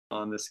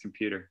on this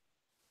computer.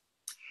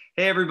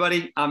 Hey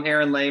everybody, I'm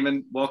Aaron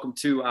Lehman. Welcome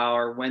to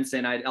our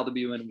Wednesday night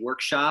LWN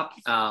workshop.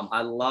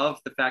 I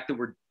love the fact that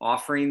we're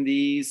offering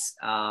these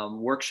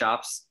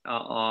workshops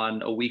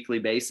on a weekly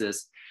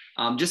basis,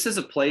 just as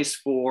a place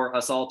for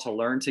us all to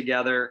learn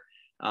together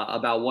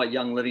about what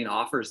Young Living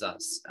offers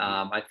us.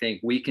 I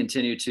think we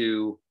continue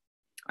to,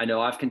 I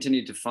know I've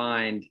continued to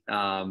find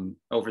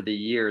over the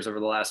years, over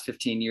the last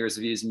 15 years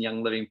of using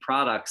Young Living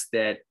products,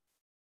 that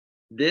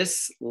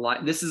this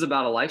is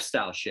about a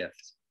lifestyle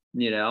shift.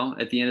 You know,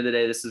 at the end of the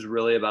day, this is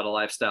really about a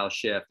lifestyle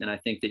shift. And I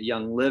think that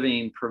Young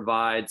Living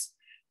provides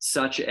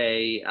such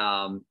a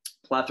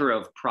plethora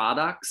of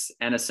products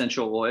and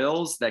essential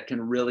oils that can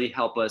really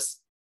help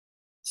us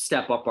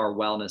step up our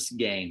wellness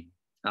game.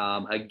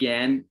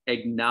 Again,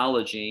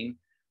 acknowledging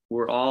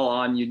we're all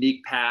on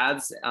unique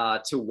paths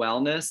to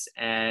wellness,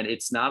 and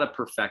it's not a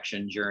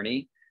perfection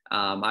journey.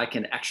 I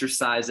can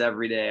exercise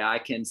every day. I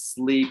can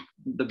sleep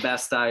the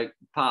best I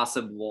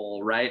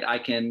possible, right? I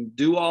can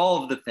do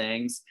all of the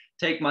things,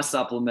 take my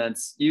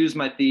supplements, use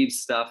my thieves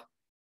stuff,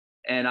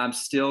 and I'm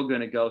still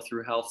going to go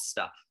through health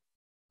stuff.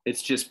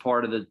 It's just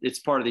part of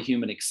the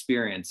human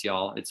experience,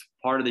 y'all. It's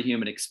part of the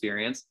human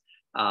experience.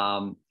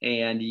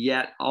 And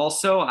yet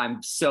also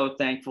I'm so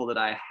thankful that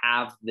I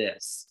have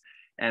this,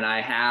 and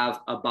I have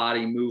a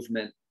body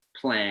movement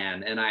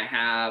plan, and I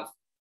have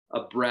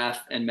a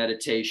breath and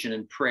meditation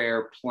and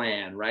prayer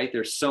plan, right?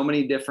 There's so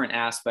many different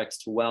aspects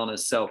to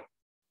wellness. So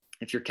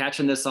if you're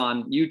catching this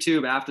on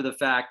YouTube after the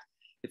fact,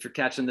 if you're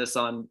catching this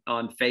on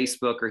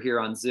Facebook or here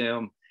on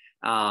Zoom,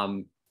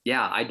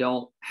 yeah, I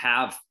don't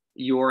have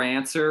your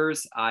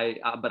answers.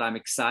 But I'm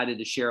excited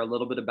to share a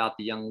little bit about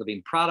the Young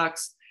Living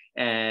products.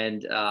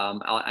 And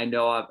I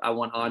know I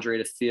want Andre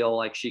to feel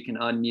like she can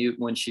unmute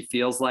when she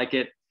feels like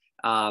it,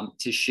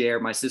 to share.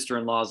 My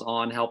sister-in-law's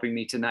on helping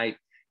me tonight.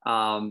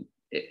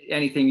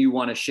 Anything you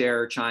want to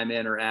share, chime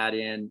in or add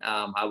in,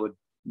 I would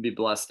be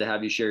blessed to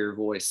have you share your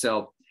voice.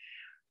 So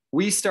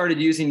we started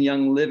using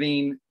Young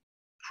Living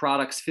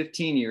products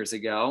 15 years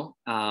ago.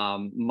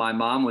 My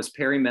mom was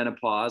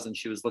perimenopause, and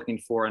she was looking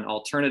for an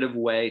alternative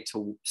way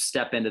to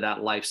step into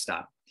that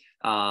lifestyle,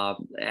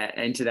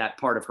 into that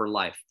part of her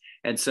life.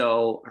 And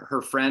so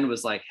her friend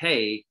was like,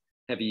 hey,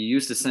 have you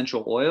used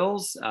essential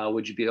oils?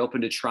 Would you be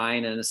open to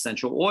trying an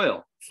essential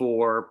oil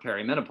for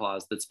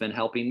perimenopause that's been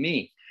helping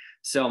me?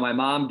 So my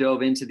mom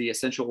dove into the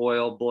essential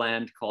oil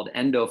blend called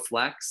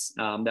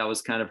EndoFlex. That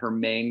was kind of her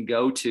main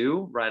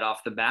go-to right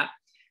off the bat.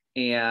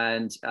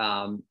 And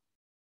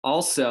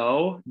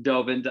also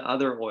dove into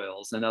other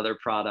oils and other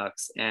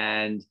products.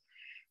 And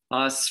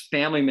us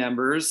family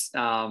members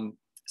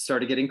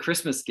started getting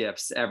Christmas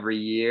gifts every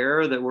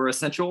year that were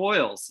essential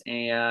oils.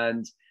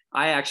 And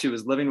I actually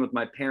was living with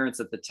my parents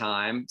at the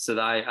time. So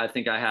that I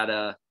think I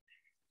had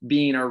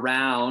being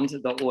around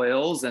the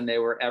oils, and they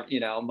were, you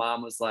know,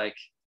 mom was like,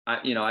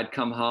 I'd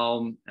come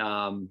home,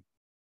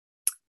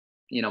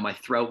 my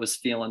throat was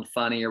feeling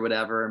funny or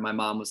whatever. And my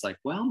mom was like,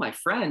 well, my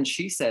friend,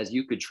 she says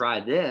you could try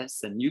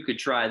this and you could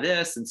try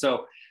this. And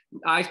so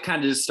I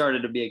kind of just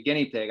started to be a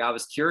guinea pig. I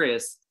was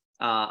curious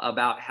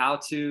about how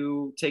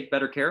to take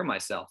better care of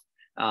myself.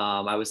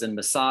 I was in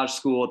massage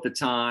school at the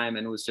time,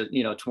 and it was just,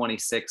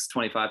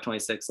 25,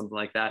 26, something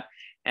like that.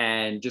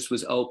 And just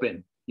was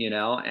open,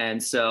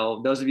 And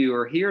so those of you who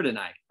are here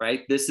tonight,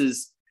 right, this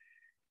is,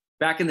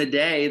 back in the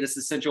day, this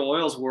essential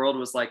oils world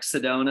was like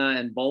Sedona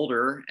and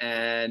Boulder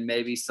and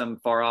maybe some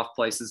far off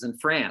places in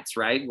France,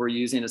 right? We're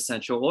using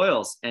essential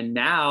oils. And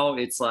now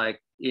it's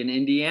like in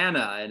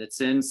Indiana, and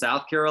it's in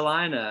South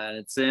Carolina, and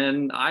it's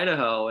in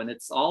Idaho, and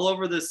it's all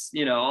over this,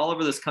 all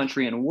over this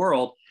country and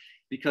world,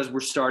 because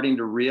we're starting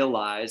to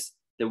realize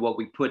that what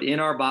we put in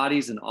our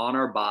bodies and on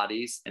our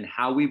bodies, and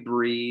how we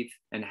breathe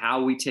and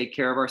how we take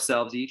care of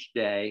ourselves each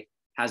day,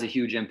 has a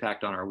huge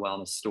impact on our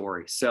wellness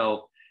story.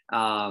 So,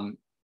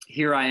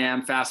 here I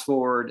am, fast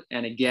forward,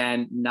 and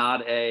again,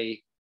 not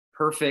a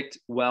perfect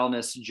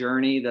wellness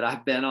journey that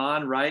I've been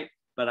on, right?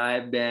 But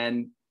I've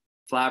been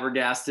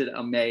flabbergasted,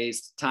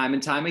 amazed time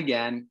and time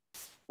again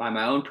by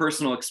my own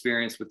personal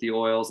experience with the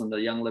oils and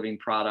the Young Living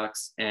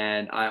products.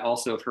 And I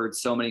also have heard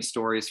so many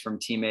stories from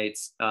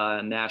teammates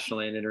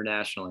nationally and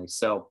internationally.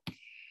 So,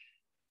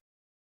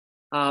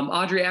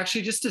 Andre,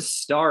 actually, just to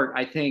start,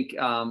 I think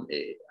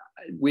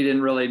we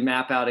didn't really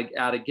map out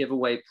a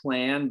giveaway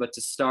plan, but to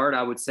start,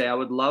 I would say I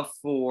would love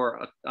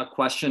for a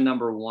question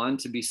number one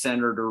to be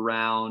centered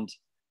around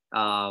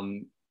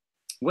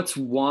what's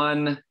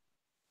one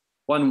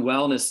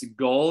wellness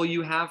goal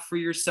you have for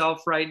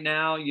yourself right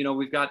now.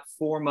 We've got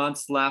 4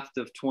 months left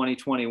of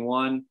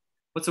 2021.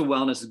 What's a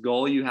wellness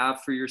goal you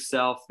have for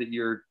yourself that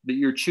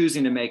you're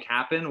choosing to make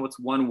happen? What's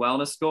one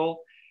wellness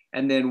goal?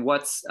 And then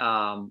what's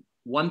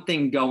one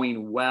thing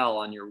going well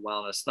on your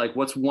wellness? Like,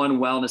 what's one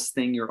wellness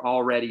thing you're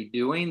already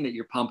doing that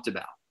you're pumped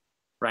about,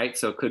 right?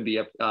 So it could be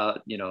a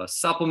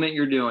supplement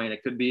you're doing.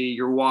 It could be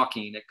you're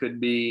walking. It could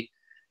be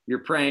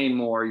you're praying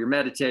more, you're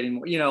meditating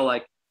more,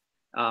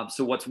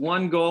 so what's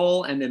one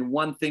goal, and then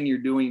one thing you're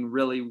doing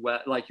really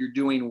well, like you're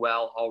doing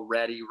well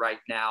already right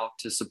now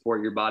to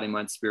support your body,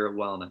 mind, spirit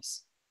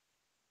wellness?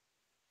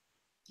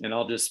 And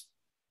I'll just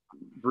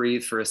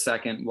breathe for a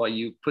second while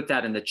you put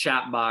that in the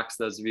chat box,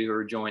 those of you who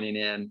are joining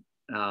in,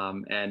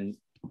 and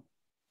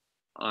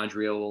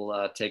Andrea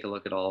will take a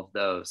look at all of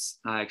those.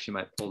 I actually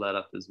might pull that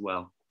up as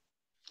well.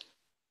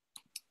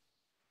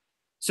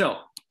 So,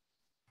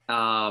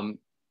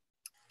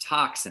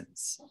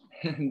 toxins.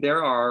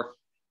 There are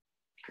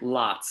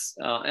lots.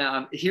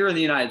 Here in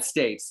the United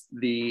States,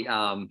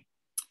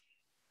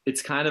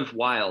 it's kind of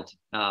wild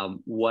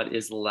what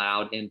is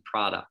allowed in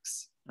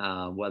products,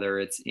 whether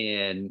it's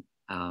in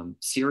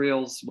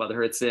cereals,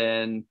 whether it's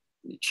in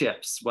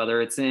chips, whether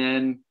it's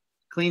in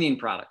cleaning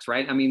products,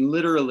 right? I mean,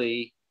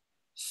 literally,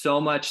 so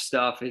much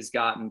stuff has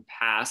gotten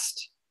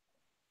past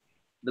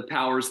the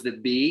powers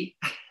that be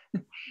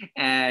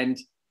and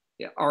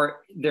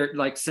they're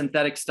like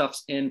synthetic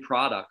stuffs in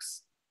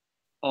products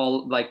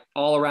all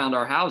around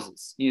our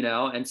houses, you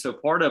know? And so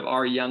part of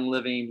our Young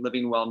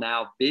Living Well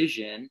Now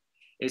vision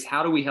is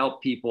how do we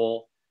help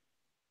people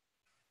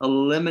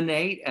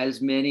eliminate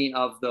as many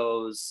of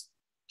those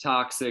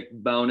toxic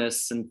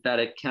bonus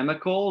synthetic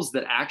chemicals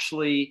that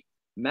actually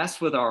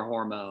mess with our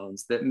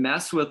hormones, that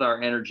mess with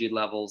our energy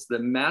levels,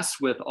 that mess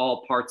with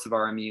all parts of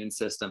our immune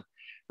system,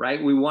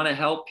 right? We want to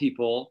help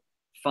people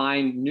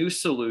find new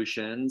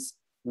solutions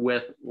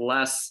with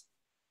less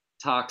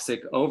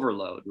toxic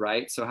overload,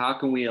 right? So how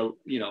can we,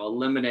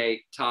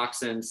 eliminate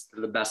toxins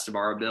to the best of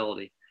our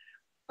ability?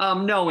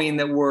 Knowing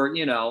that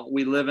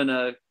we live in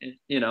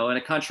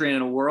a country and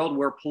in a world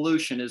where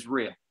pollution is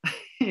real,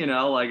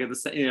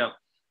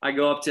 I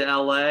go up to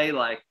LA,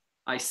 like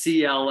I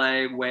see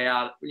LA way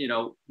out,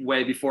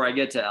 way before I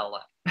get to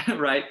LA,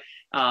 right?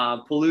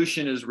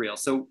 Pollution is real.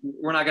 So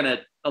we're not going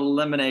to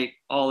eliminate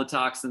all the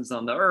toxins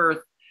on the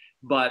earth.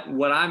 But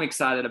what I'm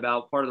excited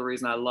about, part of the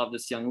reason I love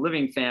this Young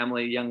Living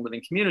family, Young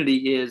Living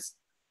community, is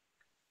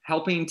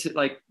helping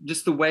to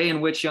just the way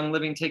in which Young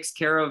Living takes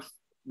care of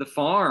the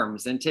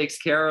farms and takes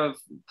care of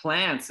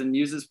plants and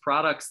uses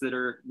products that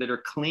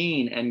are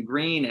clean and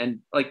green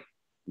and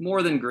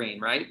more than green,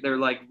 right? They're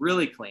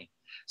really clean.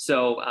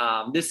 So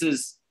this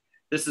is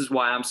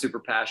why I'm super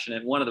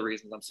passionate. One of the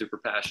reasons I'm super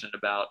passionate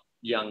about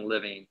Young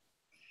Living.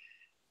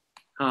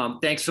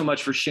 Thanks so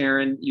much for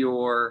sharing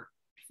your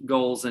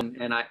goals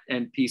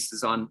and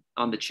pieces on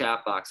the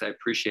chat box. I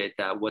appreciate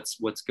that.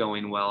 What's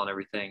going well and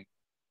everything.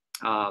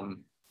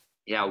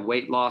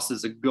 Weight loss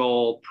is a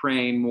goal.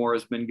 Praying more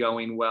has been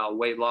going well.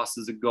 Weight loss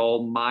is a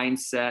goal.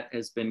 Mindset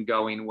has been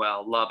going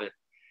well. Love it.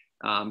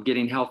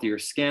 Getting healthier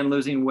skin,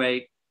 losing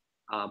weight.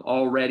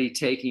 Already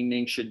taking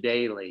Ningxia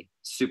daily.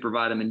 Super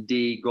vitamin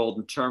D,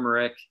 golden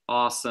turmeric.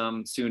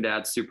 Awesome. Soon to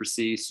add Super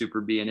C, Super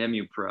B,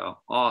 and Pro.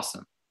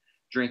 Awesome.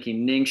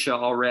 Drinking Ningxia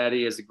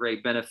already is a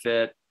great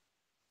benefit.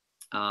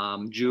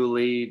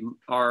 Julie,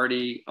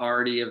 already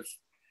have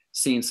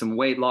seen some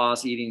weight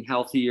loss, eating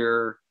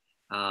healthier,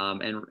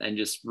 and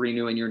just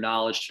renewing your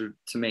knowledge to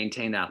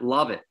maintain that.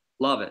 Love it.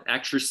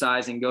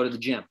 Exercising, go to the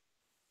gym.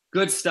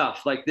 Good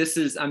stuff.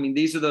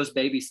 These are those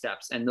baby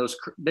steps, and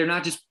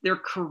they're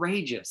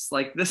courageous.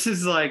 This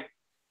is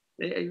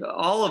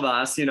all of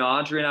us,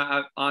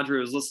 Andrea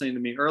was listening to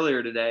me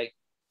earlier today.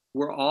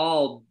 We're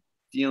all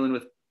dealing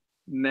with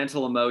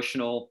mental,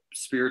 emotional,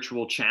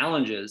 spiritual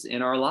challenges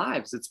in our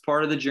lives. It's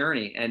part of the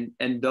journey.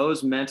 And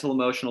those mental,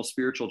 emotional,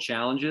 spiritual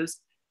challenges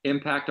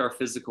impact our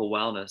physical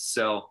wellness.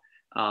 So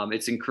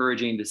it's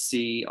encouraging to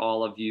see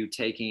all of you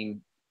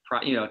taking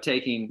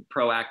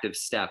proactive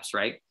steps,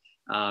 right?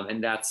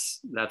 And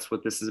that's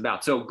what this is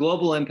about. So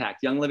global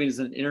impact. Young Living is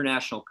an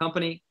international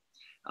company.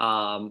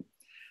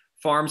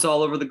 Farms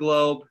all over the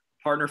globe,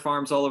 partner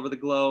farms all over the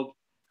globe.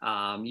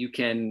 You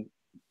can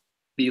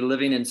be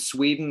living in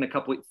Sweden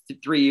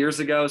 3 years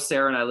ago.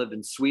 Sarah and I lived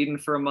in Sweden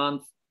for a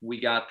month. We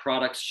got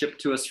products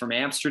shipped to us from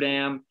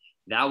Amsterdam.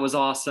 That was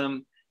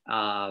awesome.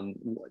 7-8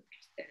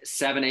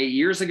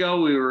 years ago,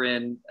 we were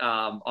in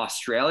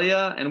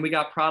Australia, and we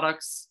got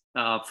products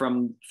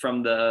from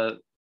the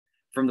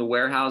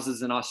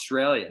warehouses in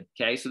Australia.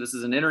 Okay, so this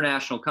is an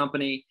international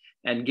company.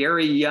 And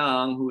Gary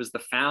Young, who was the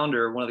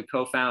founder, one of the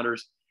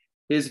co-founders,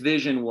 his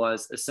vision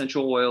was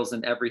essential oils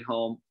in every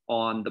home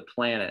on the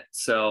planet.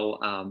 So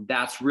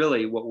that's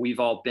really what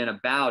we've all been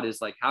about, is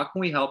how can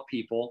we help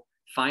people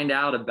find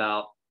out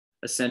about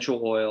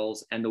essential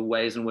oils and the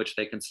ways in which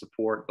they can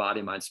support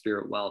body, mind,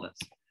 spirit wellness.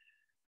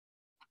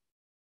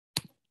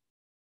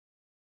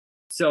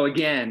 So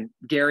again,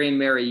 Gary and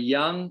Mary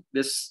Young,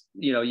 this,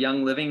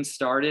 Young Living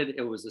started,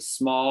 it was a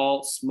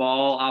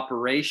small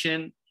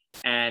operation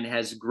and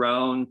has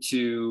grown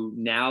to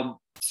now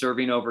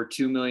serving over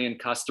 2 million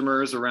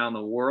customers around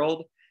the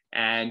world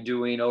and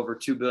doing over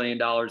 $2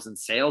 billion in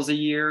sales a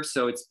year.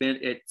 So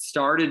it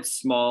started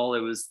small.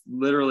 It was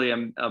literally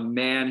a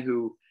man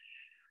who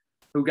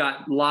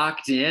got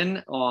locked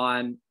in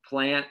on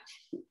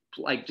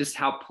just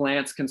how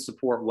plants can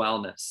support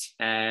wellness.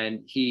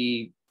 And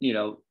he,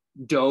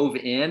 dove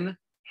in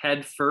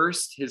head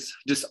first,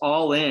 just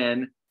all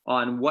in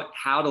on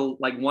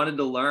wanted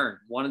to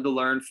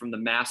learn from the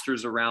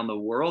masters around the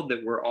world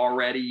that were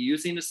already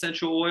using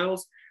essential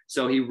oils.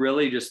 So he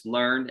really just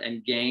learned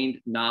and gained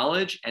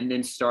knowledge, and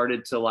then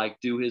started to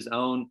do his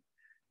own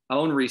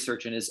own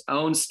research and his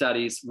own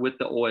studies with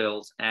the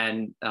oils.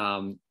 And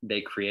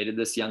they created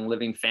this Young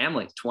Living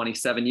family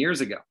 27 years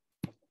ago.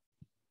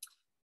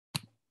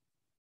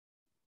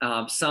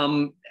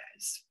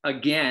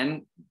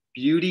 Again,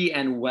 beauty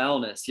and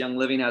wellness. Young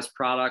Living has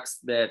products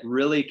that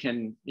really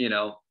can,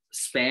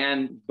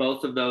 span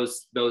both of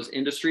those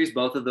industries,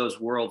 both of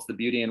those worlds, the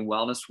beauty and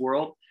wellness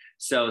world.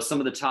 So some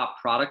of the top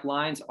product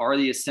lines are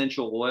the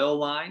essential oil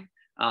line.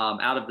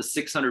 Out of the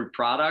 600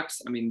 products,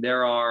 I mean,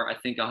 there are, I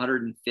think,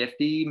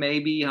 150,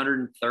 maybe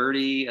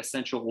 130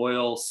 essential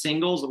oil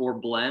singles or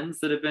blends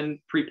that have been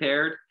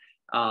prepared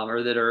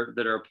or that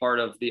are a part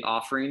of the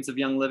offerings of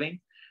Young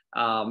Living.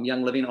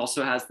 Young Living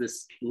also has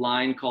this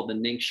line called the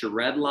Ningxia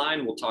Red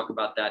line. We'll talk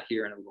about that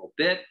here in a little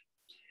bit.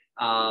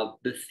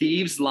 The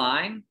Thieves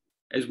line,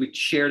 as we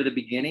shared at the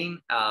beginning,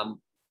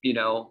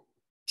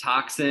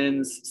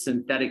 toxins,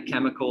 synthetic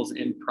chemicals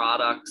in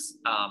products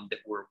that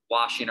we're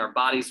washing our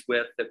bodies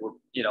with, that we're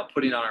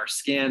putting on our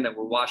skin, that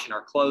we're washing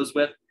our clothes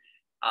with,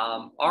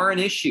 are an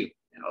issue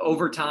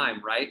over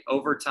time, right?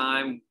 Over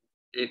time,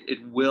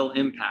 it will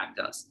impact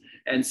us.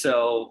 And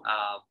so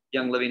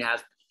Young Living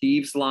has the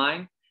Thieves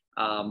line,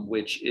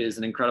 which is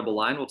an incredible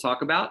line we'll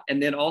talk about.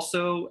 And then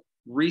also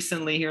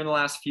recently here in the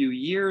last few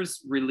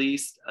years,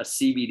 released a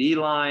CBD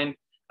line,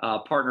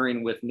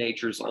 partnering with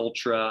Nature's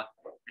Ultra,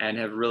 and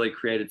have really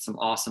created some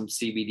awesome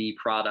CBD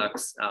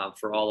products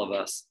for all of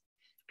us.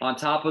 On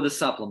top of the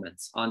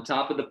supplements, on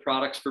top of the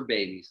products for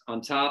babies, on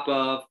top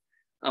of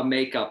a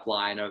makeup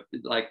line of,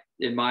 like,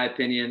 in my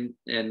opinion,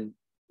 and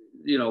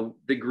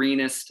the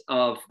greenest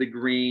of the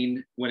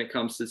green when it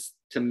comes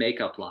to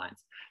makeup lines.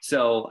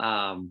 So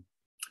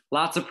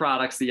lots of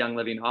products the Young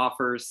Living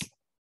offers.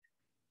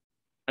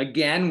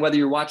 Again, whether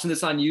you're watching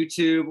this on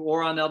YouTube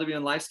or on the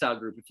LWN Lifestyle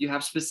Group, if you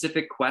have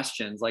specific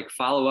questions, like,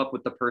 follow up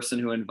with the person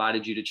who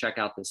invited you to check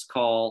out this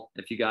call.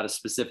 If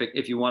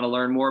you want to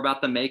learn more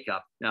about the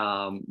makeup,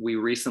 we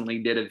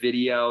recently did a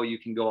video. You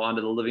can go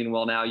onto the Living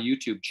Well Now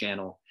YouTube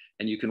channel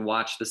and you can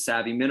watch the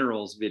Savvy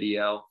Minerals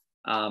video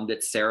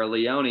that Sarah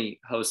Leone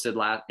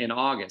hosted in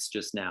August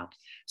just now.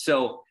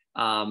 So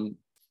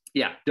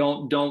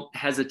don't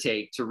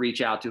hesitate to reach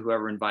out to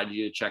whoever invited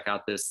you to check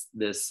out this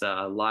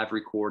live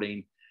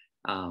recording.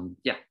 All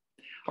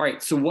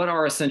right. So what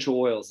are essential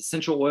oils?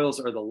 Essential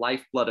oils are the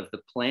lifeblood of the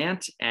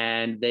plant,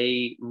 and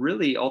they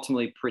really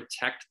ultimately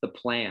protect the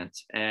plant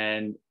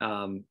and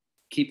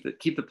keep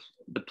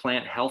the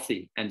plant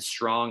healthy and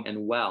strong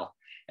and well.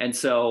 And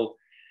so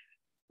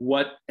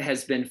what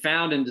has been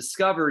found and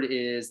discovered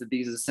is that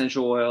these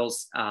essential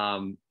oils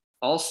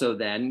also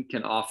then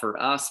can offer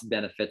us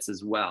benefits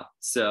as well.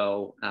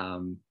 So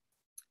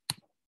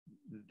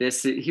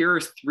here are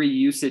 3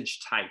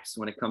 usage types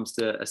when it comes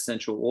to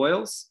essential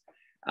oils.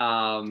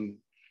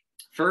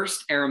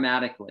 First,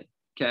 aromatically.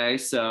 Okay,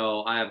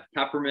 so I have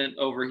peppermint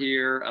over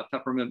here, a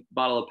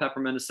bottle of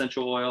peppermint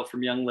essential oil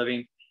from Young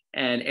Living,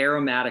 and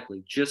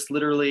aromatically, just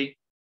literally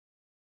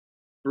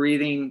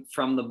breathing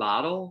from the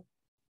bottle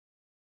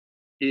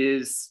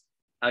is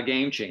a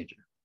game changer,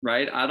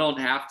 right? I don't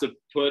have to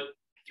put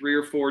 3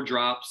 or 4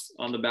 drops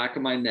on the back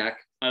of my neck.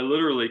 I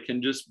literally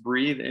can just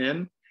breathe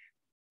in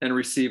and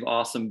receive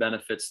awesome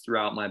benefits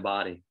throughout my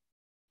body.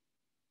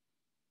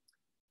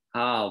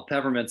 Oh,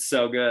 peppermint's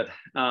so good.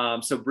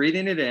 So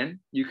breathing it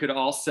in, you could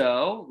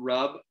also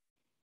rub,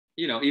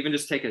 even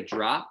just take a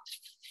drop,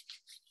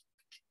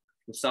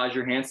 massage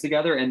your hands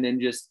together, and then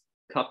just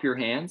cup your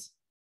hands.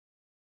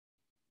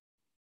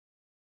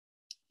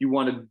 You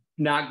want to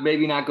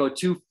maybe not go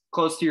too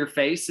close to your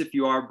face if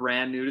you are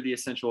brand new to the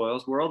essential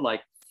oils world.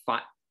 Like,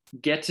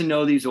 get to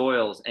know these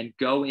oils and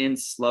go in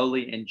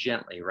slowly and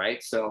gently,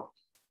 right? So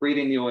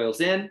breathing the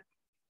oils in.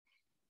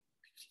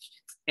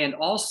 And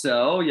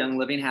also, Young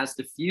Living has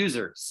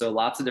diffusers. So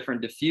lots of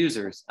different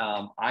diffusers.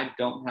 I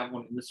don't have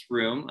one in this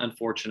room,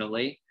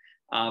 unfortunately.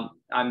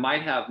 I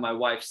might have my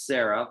wife,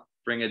 Sarah,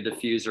 bring a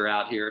diffuser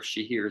out here if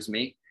she hears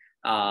me.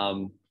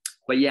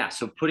 But yeah,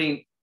 so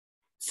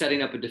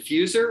setting up a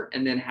diffuser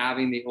and then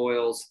having the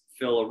oils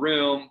fill a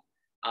room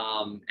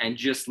and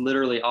just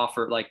literally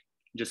offer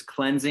just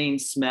cleansing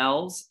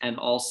smells and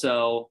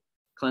also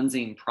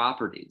cleansing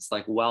properties,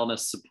 like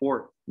wellness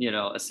support,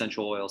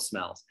 essential oil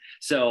smells.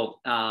 So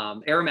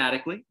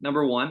aromatically,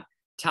 number 1,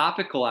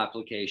 topical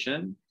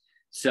application.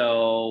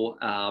 So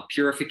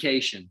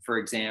purification, for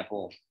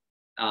example.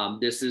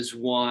 This is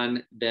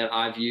one that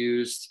I've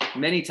used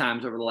many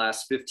times over the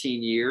last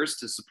 15 years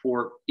to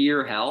support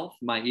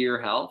my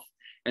ear health.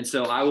 And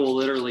so I will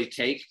literally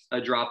take a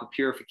drop of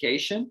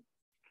purification,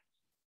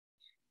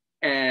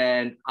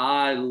 and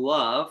I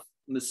love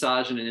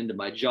massaging it into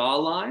my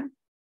jawline,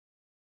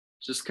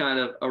 just kind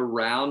of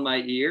around my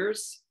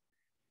ears,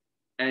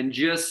 and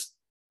just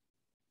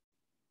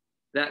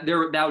that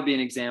would be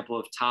an example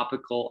of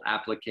topical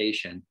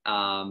application.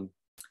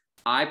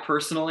 I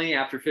personally,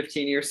 after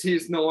 15 years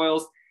using the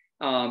oils,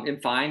 am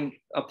fine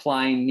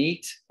applying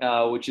neat,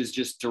 which is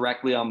just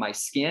directly on my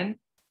skin.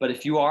 But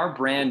if you are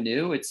brand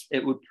new,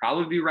 it would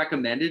probably be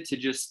recommended to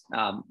just,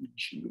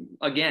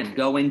 again,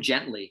 go in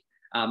gently.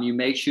 You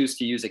may choose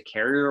to use a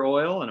carrier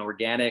oil, an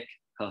organic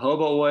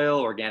jojoba oil,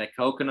 organic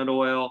coconut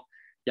oil.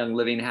 Young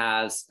Living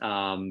has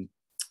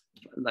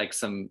like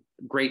some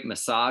great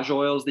massage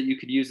oils that you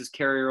could use as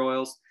carrier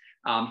oils,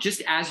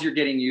 just as you're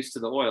getting used to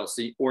the oil.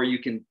 So, or you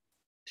can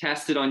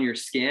test it on your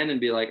skin and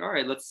be like, all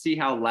right, let's see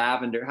how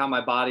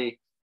my body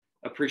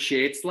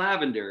appreciates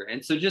lavender.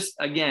 And so just,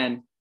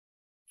 again,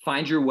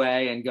 find your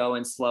way and go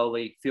in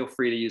slowly. Feel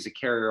free to use a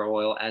carrier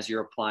oil as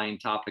you're applying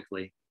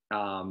topically.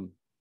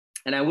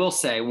 And I will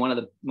say one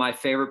of my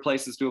favorite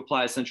places to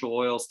apply essential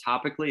oils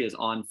topically is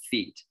on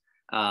feet.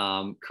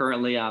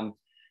 Currently, I'm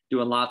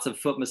doing lots of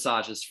foot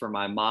massages for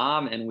my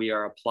mom, and we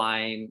are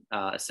applying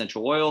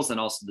essential oils and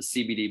also the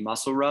CBD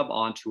muscle rub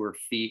onto her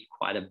feet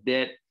quite a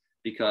bit,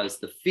 because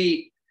the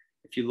feet,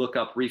 if you look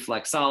up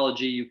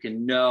reflexology, you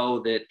can know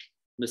that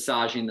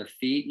massaging the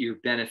feet, you're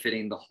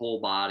benefiting the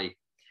whole body.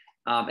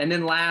 And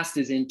then last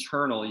is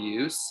internal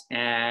use.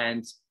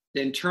 And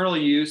the internal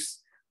use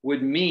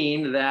would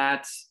mean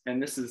that,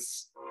 and this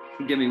is,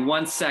 give me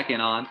 1 second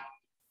on.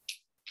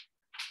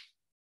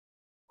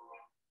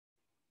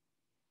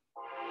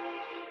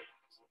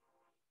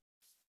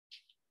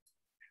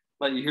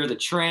 Let you hear the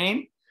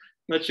train.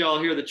 Let you all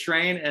hear the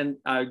train, and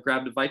I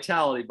grabbed a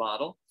Vitality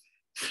bottle.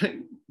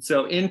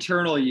 So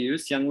internal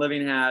use, Young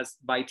Living has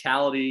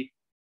Vitality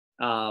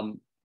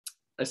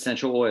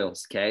essential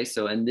oils, okay?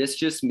 So, and this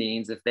just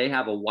means if they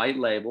have a white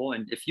label,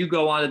 and if you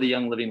go onto the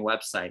Young Living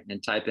website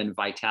and type in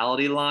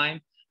Vitality line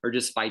or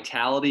just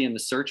Vitality in the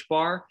search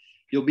bar,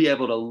 you'll be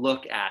able to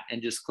look at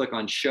and just click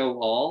on show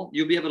all.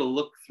 You'll be able to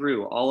look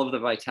through all of the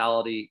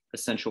Vitality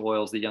essential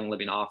oils that Young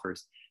Living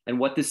offers. And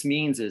what this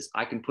means is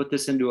I can put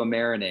this into a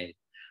marinade.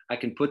 I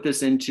can put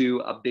this into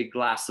a big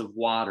glass of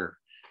water,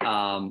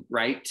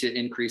 right, to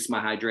increase my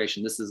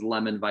hydration. This is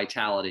lemon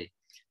Vitality.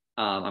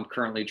 I'm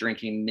currently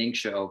drinking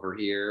Ningxia over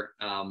here.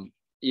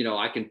 You know,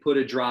 I can put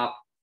a drop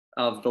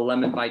of the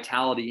lemon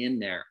Vitality in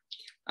there.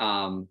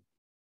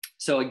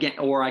 So again,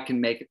 or I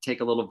can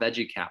take a little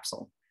veggie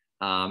capsule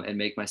and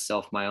make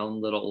myself my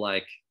own little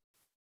like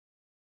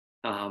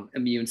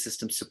immune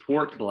system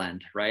support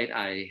blend,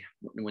 right?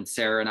 When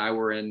Sarah and I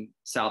were in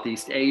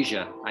Southeast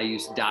Asia, I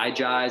used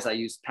Digize, I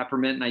used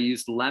peppermint, and I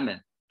used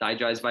lemon.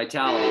 Digize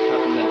Vitality,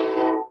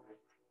 peppermint,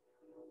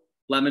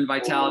 lemon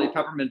Vitality,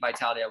 peppermint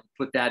Vitality. I would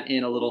put that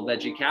in a little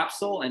veggie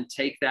capsule and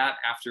take that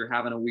after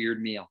having a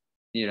weird meal.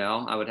 You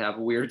know, I would have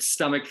a weird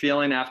stomach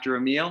feeling after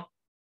a meal.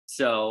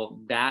 So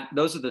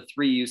those are the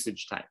 3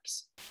 usage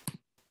types.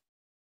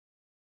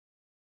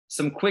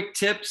 Some quick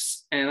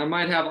tips, and I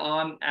might have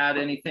add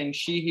anything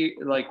she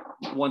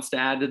wants to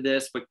add to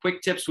this, but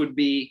quick tips would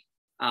be,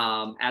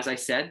 as I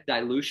said,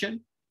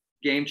 dilution,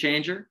 game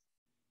changer.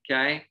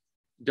 Okay,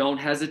 don't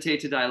hesitate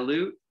to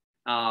dilute.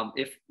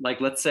 If, like,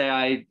 let's say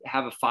I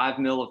have a 5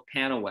 ml of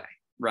Panaway,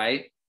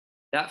 right?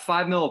 That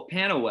 5 ml of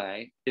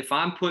Panaway, if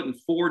I'm putting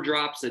 4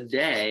 drops a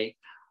day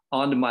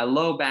onto my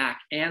low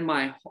back and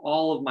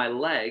all of my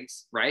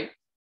legs, right?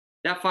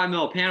 That 5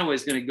 ml of Panaway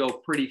is going to go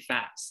pretty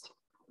fast.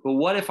 But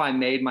what if I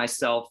made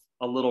myself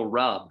a little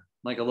rub,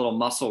 like a little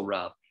muscle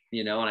rub,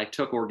 you know, and I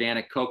took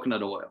organic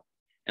coconut oil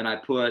and I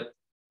put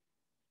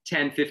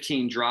 10,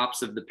 15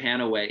 drops of the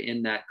Panaway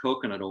in that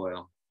coconut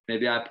oil.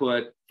 Maybe I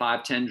put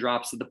 5, 10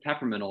 drops of the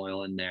peppermint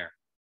oil in there.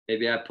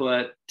 Maybe I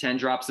put 10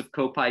 drops of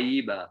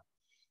copaiba,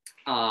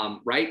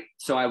 right?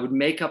 So I would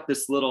make up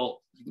this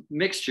little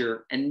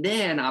mixture, and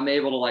then I'm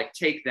able to like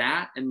take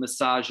that and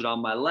massage it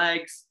on my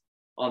legs,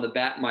 on the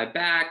back, my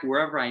back,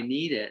 wherever I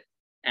need it.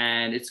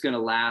 And it's going to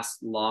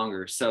last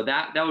longer. So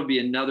that would be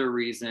another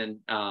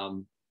reason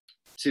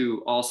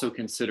to also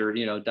consider,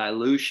 you know,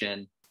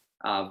 dilution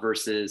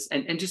versus,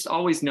 and just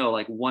always know,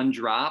 like, one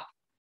drop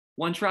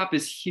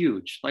is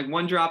huge. Like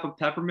 1 drop of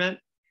peppermint,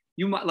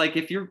 you might, like,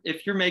 if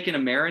you're making a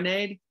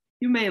marinade,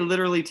 you may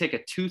literally take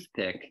a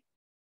toothpick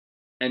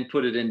and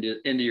put it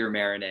into your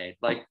marinade.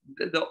 Like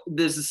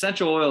these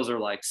essential oils are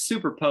like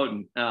super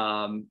potent.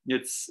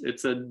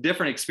 It's a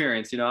different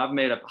experience. You know, I've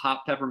made a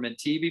hot peppermint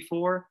tea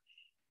before,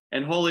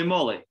 and holy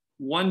moly,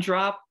 1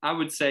 drop, I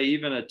would say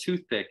even a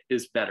toothpick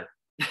is better.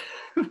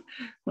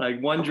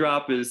 Like 1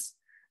 drop is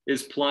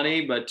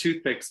plenty, but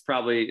toothpicks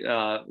probably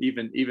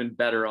even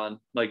better on,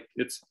 like,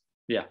 it's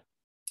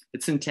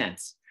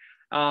intense.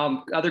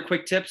 Other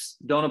quick tips: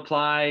 don't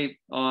apply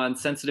on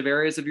sensitive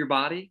areas of your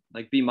body.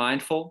 Like, be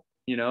mindful.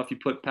 You know, if you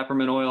put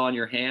peppermint oil on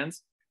your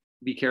hands,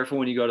 be careful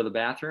when you go to the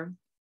bathroom.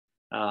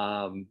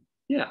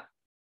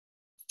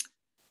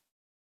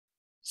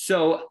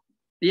 So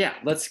yeah,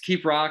 let's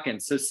keep rocking.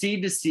 So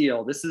seed to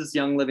seal, this is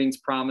Young Living's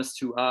promise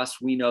to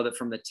us. We know that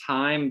from the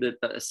time that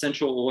the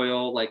essential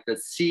oil, like the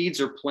seeds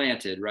are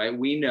planted, right?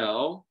 We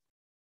know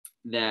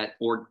that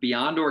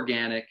beyond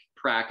organic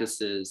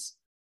practices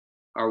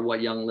are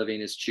what Young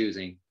Living is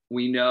choosing.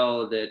 We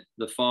know that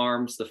the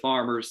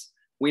farmers,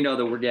 we know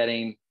that we're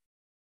getting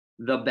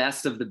the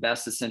best of the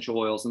best essential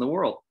oils in the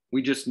world.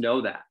 We just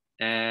know that.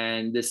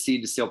 And this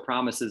seed to seal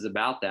promise is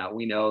about that.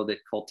 We know that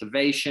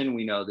cultivation,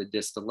 we know that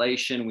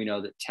distillation, we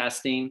know that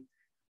testing,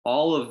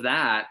 all of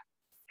that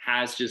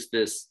has just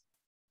this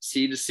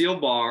seed to seal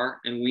bar.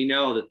 And we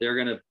know that they're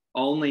going to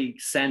only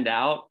send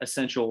out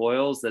essential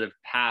oils that have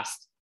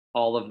passed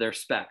all of their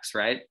specs,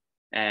 right?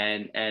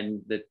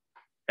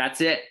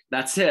 That's it.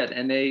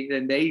 And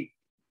they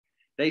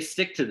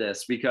stick to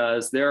this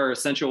because there are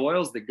essential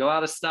oils that go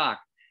out of stock.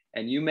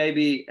 And you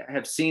maybe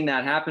have seen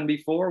that happen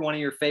before. One of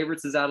your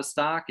favorites is out of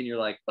stock and you're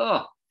like,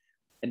 oh,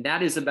 and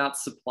that is about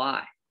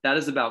supply. That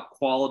is about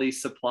quality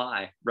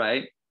supply,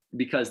 right?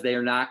 Because they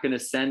are not going to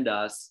send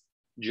us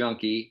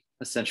junky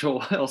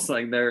essential oils.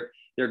 Like they're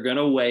going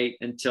to wait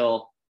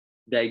until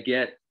they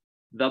get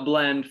the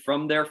blend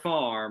from their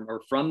farm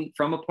or from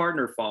a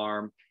partner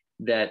farm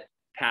that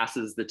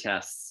passes the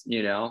tests,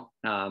 you know?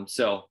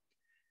 So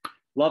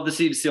love the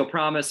Seed to Seal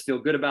promise. Feel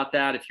good about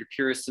that. If you're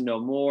curious to know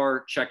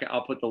more, check it.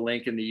 I'll put the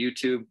link in the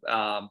YouTube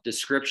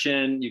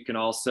description. You can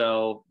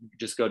also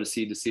just go to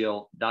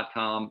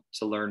seedtoseal.com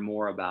to learn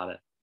more about it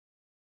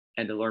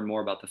and to learn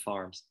more about the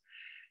farms.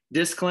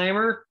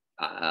 Disclaimer.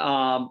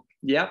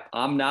 Yep.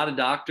 I'm not a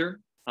doctor.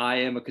 I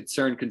am a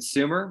concerned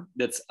consumer.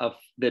 I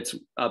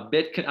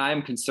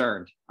am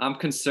concerned. I'm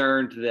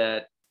concerned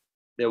that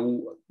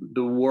the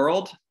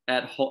world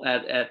as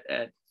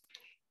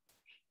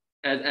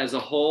a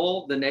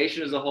whole, the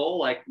nation as a whole,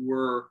 like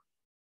we're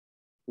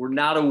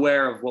not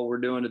aware of what we're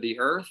doing to the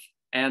earth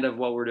and of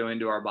what we're doing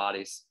to our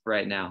bodies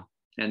right now.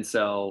 And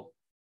so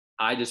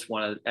I just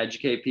want to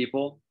educate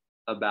people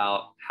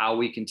about how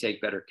we can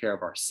take better care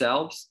of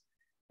ourselves.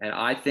 And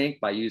I think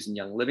by using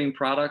Young Living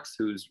products,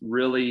 who's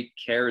really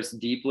cares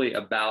deeply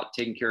about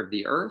taking care of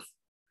the earth.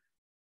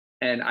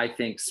 And I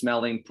think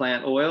smelling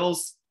plant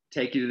oils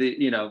take you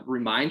to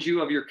remind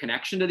you of your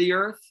connection to the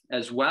earth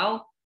as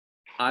well.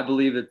 I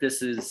believe that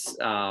this is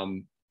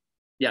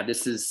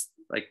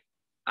like,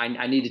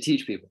 I need to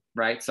teach people,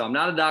 right? So I'm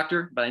not a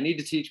doctor, but I need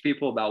to teach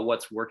people about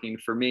what's working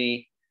for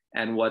me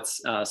and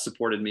what's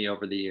supported me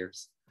over the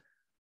years.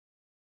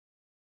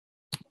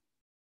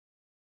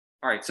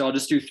 All right, so I'll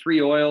just do 3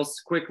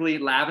 oils quickly.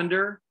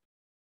 Lavender.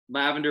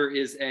 Lavender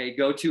is a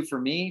go-to for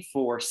me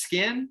for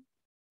skin,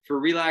 for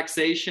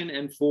relaxation,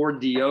 and for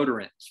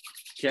deodorant,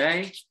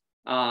 okay?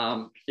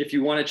 If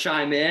you want to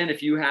chime in,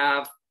 if you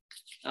have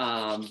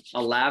a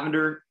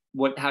lavender,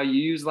 how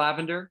you use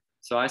lavender.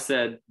 So I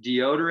said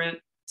deodorant,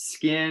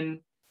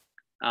 skin,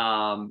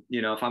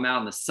 if I'm out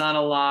in the sun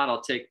a lot,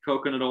 I'll take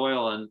coconut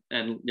oil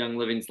and Young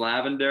Living's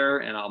lavender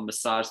and I'll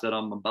massage that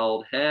on my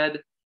bald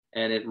head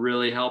and it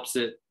really helps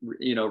it,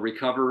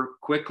 recover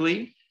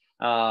quickly.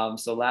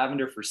 So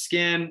lavender for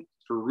skin,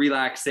 for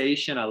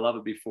relaxation. I love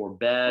it before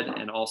bed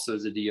and also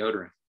as a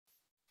deodorant.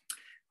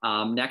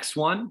 Next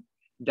one.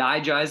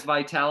 Digest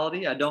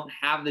Vitality. I don't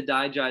have the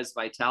Digest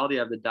Vitality. I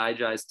have the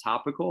Digest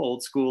Topical,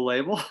 old school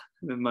label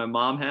that my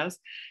mom has.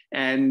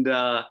 And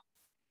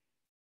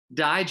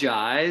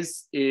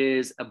Digest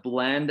is a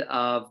blend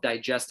of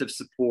digestive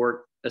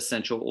support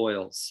essential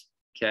oils.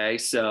 Okay,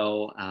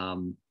 so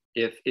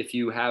if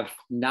you have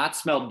not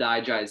smelled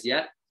Digest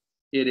yet,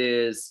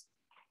 I'm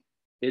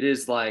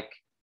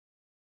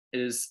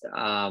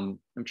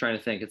trying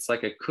to think. It's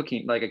like a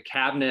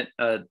cabinet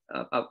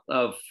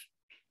of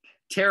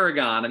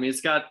tarragon. I mean,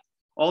 it's got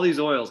all these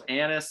oils: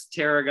 anise,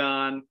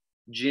 tarragon,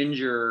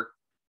 ginger,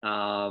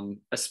 a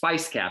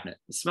spice cabinet.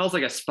 It smells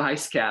like a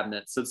spice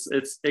cabinet. So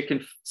it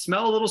can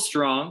smell a little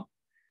strong.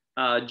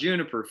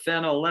 Juniper,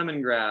 fennel,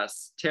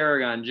 lemongrass,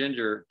 tarragon,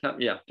 ginger,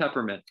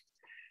 peppermint.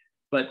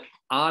 But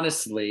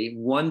honestly,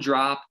 1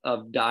 drop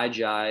of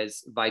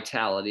Digest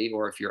Vitality,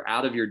 or if you're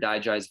out of your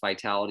Digest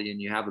Vitality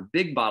and you have a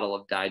big bottle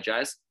of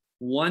Digest,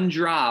 1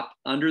 drop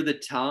under the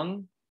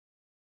tongue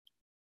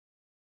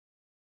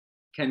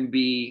can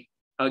be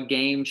a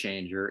game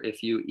changer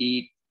if you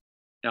eat,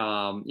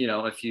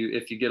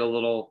 if you get a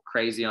little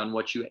crazy on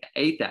what you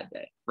ate that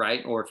day,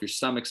 right? Or if your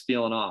stomach's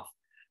feeling off.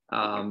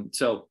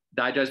 So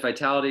Digest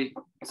Vitality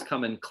has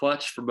come in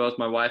clutch for both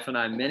my wife and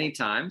I many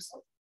times.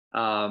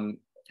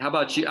 How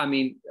about you? I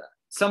mean,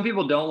 some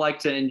people don't like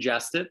to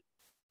ingest it,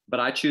 but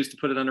I choose to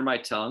put it under my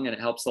tongue and it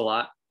helps a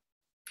lot.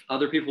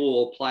 Other people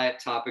will apply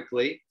it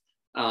topically.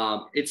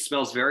 It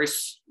smells very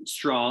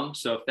strong.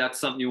 So if that's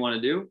something you want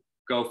to do,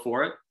 go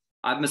for it.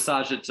 I've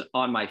massaged it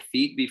on my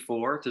feet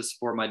before to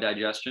support my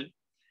digestion.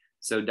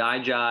 So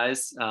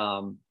Digest,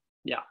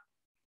 yeah.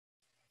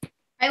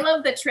 I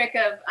love the trick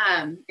of,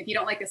 if you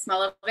don't like the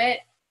smell of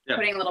it,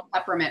 putting a little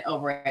peppermint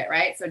over it,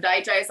 right? So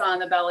Digest on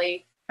the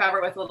belly, cover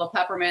it with a little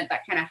peppermint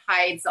that kind of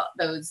hides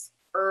those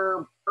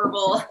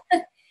herbal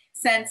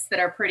scents that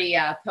are pretty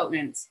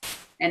potent.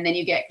 And then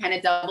you get kind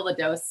of double the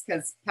dose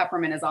because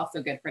peppermint is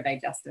also good for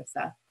digestive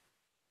stuff.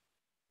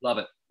 Love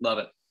it. Love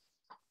it.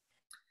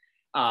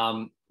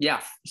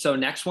 Yeah. So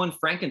next one,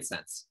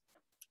 frankincense.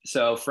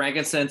 So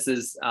frankincense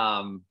is,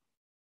 3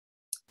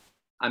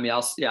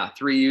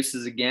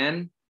 uses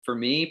again for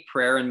me: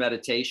 prayer and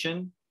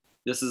meditation.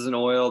 This is an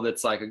oil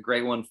that's like a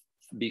great one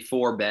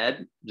before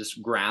bed,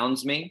 just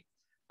grounds me.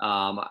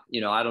 I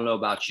don't know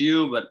about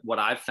you, but what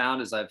I've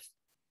found is I've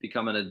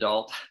become an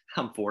adult.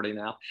 I'm 40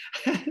 now.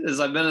 As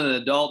I've been an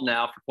adult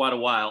now for quite a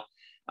while.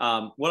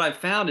 What I've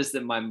found is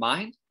that my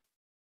mind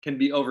can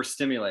be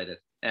overstimulated.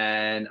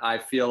 And I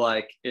feel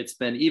like it's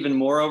been even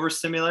more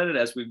overstimulated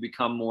as we've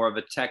become more of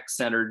a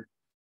tech-centered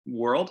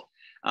world.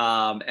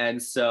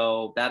 And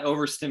so that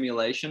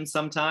overstimulation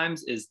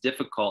sometimes is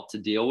difficult to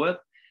deal with.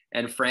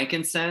 And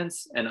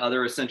frankincense and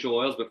other essential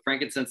oils, but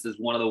frankincense is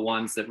one of the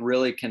ones that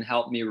really can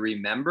help me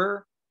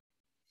remember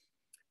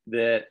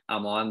that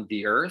I'm on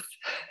the earth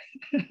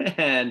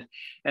and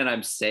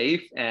I'm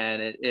safe.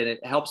 And it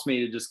helps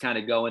me to just kind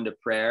of go into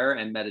prayer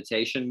and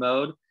meditation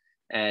mode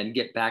and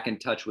get back in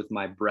touch with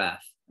my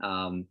breath.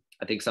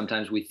 I think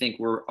sometimes we think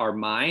we're our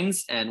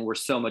minds, and we're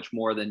so much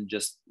more than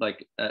just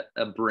like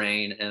a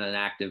brain and an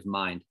active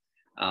mind.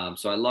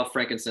 So I love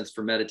frankincense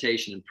for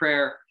meditation and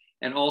prayer,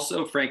 and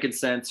also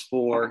frankincense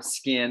for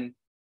skin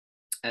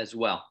as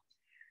well.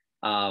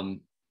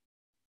 And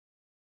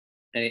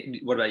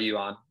what about you,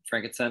 on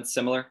frankincense?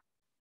 Similar?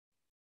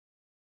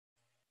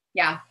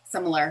 Yeah,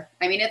 similar.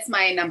 I mean, it's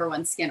my number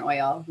one skin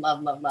oil.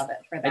 Love, love, love it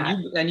for that.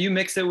 And you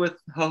mix it with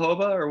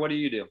jojoba, or what do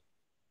you do?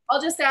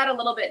 I'll just add a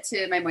little bit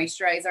to my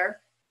moisturizer,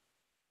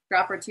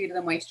 drop or two to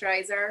the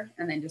moisturizer,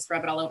 and then just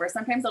rub it all over.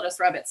 Sometimes I'll just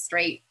rub it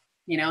straight,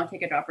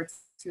 take a drop or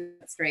two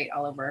straight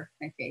all over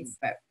my face,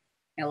 but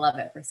I love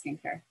it for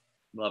skincare.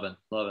 Love it.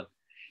 Love it.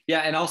 Yeah.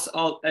 And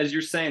also, as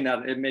you're saying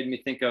that, it made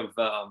me think of,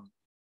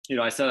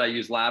 I said I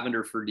use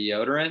lavender for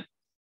deodorant.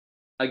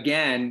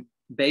 Again,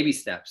 baby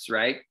steps,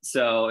 right?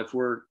 So if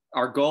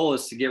our goal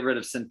is to get rid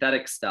of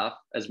synthetic stuff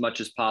as much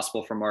as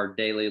possible from our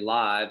daily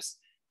lives,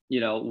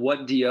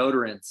 what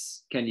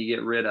deodorants can you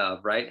get rid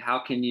of, right? How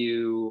can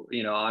you,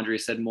 Andrea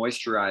said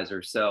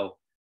moisturizer. So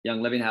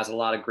Young Living has a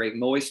lot of great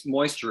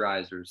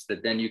moisturizers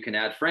that then you can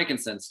add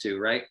frankincense to,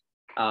 right?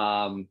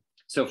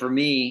 So for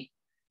me,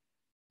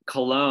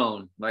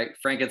 cologne, right?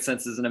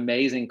 Frankincense is an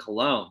amazing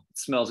cologne. It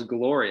smells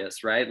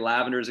glorious, right?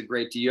 Lavender is a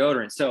great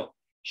deodorant. So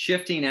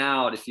shifting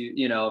out, if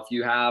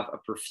you have a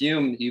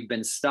perfume that you've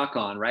been stuck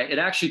on, right? It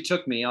actually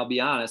took me, I'll be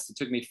honest, it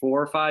took me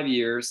 4 or 5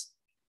 years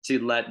to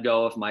let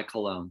go of my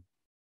cologne.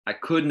 I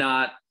could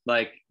not,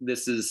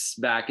 this is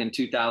back in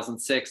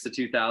 2006 to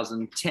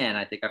 2010.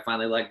 I think I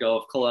finally let go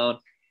of cologne.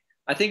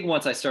 I think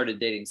once I started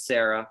dating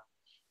Sarah,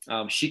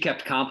 she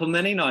kept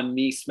complimenting on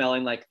me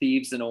smelling like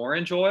thieves in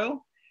orange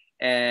oil.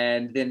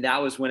 And then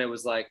that was when it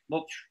was like,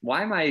 well,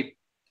 why am I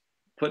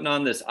putting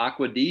on this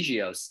Aqua di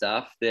Gio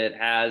stuff that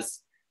has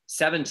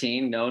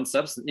 17 known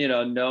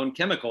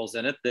chemicals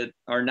in it that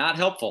are not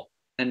helpful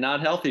and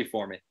not healthy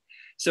for me?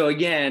 So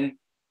again,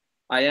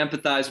 I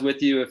empathize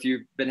with you if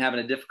you've been having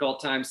a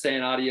difficult time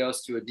saying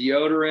adios to a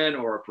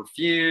deodorant or a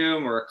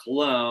perfume or a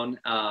cologne.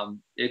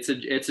 It's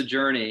a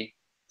journey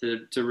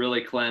to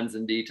really cleanse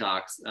and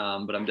detox.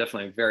 But I'm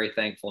definitely very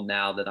thankful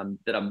now that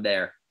I'm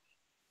there.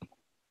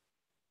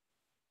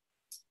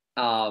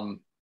 Why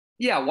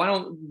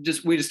don't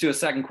we just do a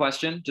second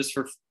question just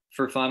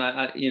for fun?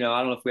 I don't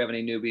know if we have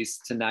any newbies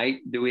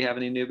tonight. Do we have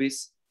any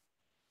newbies?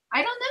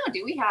 I don't know.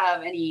 Do we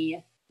have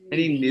any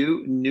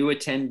new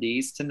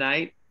attendees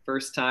tonight?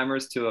 First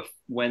timers to a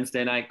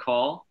Wednesday night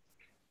call.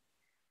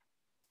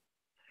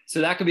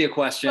 So that could be a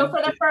question. So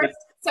for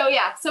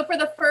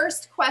the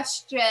first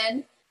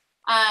question,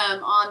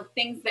 on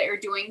things that you're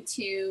doing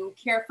to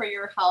care for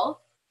your health,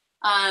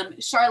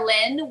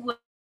 Charlene,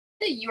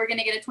 you are going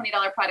to get a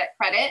 $20 product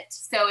credit.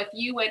 So if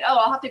you would,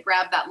 I'll have to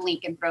grab that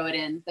link and throw it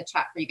in the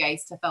chat for you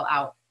guys to fill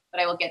out, but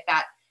I will get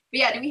that. But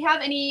yeah, do we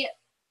have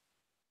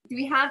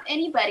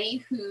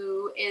anybody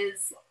who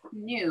is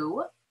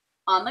new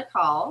on the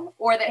call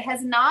or that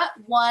has not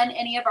won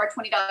any of our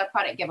 $20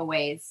 product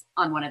giveaways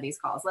on one of these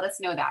calls? Let us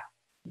know that.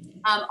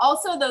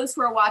 Also, those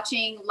who are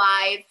watching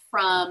live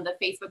from the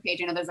Facebook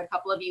page, I know there's a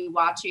couple of you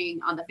watching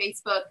on the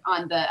Facebook,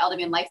 on the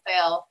LWN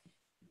Lifestyle,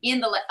 in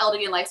the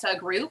LWN Lifestyle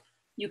group.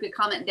 You could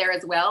comment there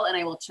as well, and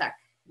I will check.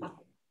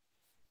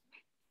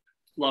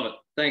 Love it.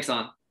 Thanks,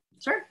 An.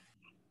 Sure.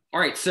 All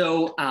right.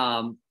 So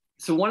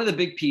one of the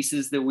big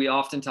pieces that we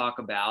often talk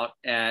about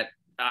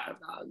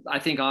I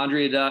think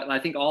Andrea does, I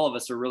think all of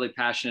us are really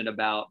passionate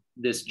about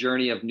this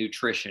journey of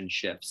nutrition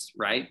shifts,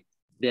 right?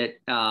 That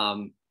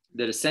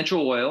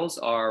essential oils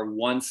are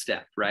one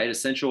step, right?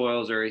 Essential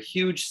oils are a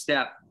huge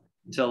step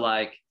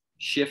to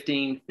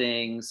shifting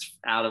things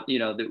out of,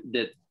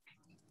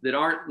 that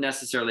aren't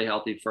necessarily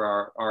healthy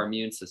for our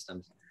immune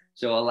systems.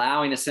 So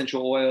allowing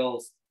essential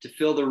oils to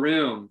fill the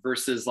room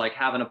versus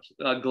having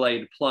a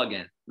Glade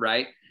plug-in,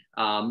 right?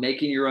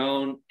 Making your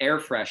own air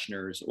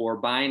fresheners or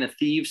buying a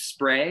Thieves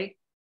spray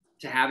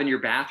to have in your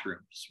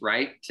bathrooms,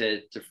 right?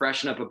 To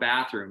freshen up a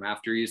bathroom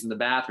after using the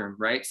bathroom,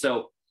 right?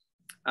 So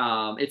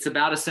it's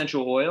about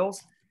essential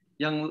oils.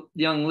 Young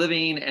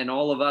Living and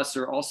all of us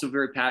are also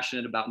very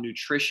passionate about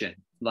nutrition.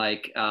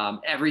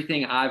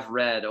 Everything I've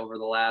read over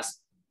the last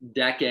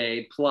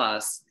decade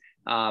plus,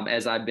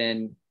 as I've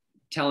been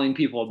telling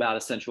people about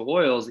essential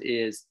oils,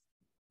 is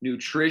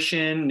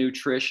nutrition,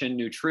 nutrition,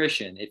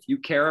 nutrition. If you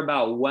care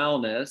about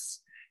wellness,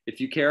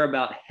 if you care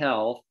about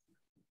health,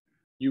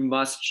 you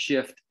must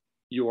shift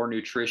your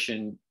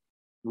nutrition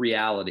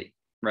reality,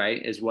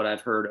 right? Is what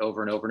I've heard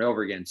over and over and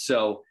over again.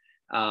 So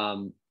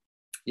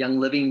Young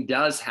Living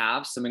does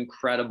have some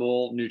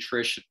incredible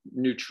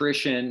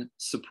nutrition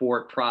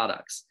support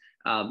products.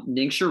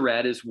 Ningxia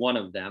Red is one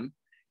of them.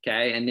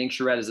 Okay. And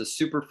Ningxia Red is a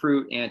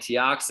superfruit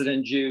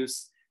antioxidant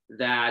juice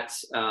that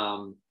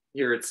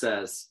here it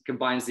says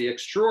combines the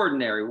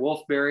extraordinary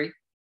wolfberry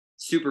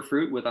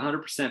superfruit with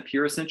 100%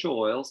 pure essential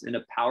oils in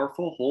a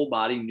powerful whole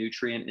body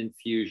nutrient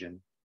infusion.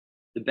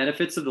 The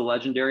benefits of the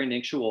legendary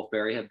Ningxia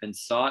wolfberry have been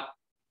sought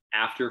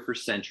after for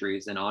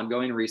centuries, and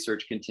ongoing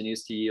research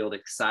continues to yield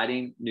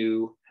exciting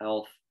new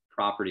health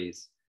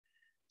properties.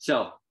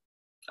 So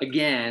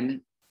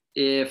again,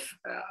 if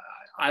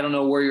I don't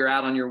know where you're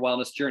at on your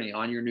wellness journey,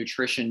 on your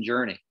nutrition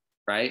journey,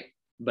 right?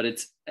 But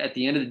it's at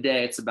the end of the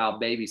day, it's about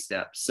baby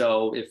steps.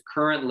 So if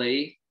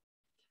currently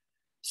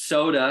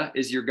soda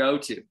is your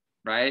go-to,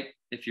 right?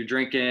 If you're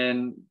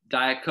drinking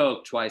Diet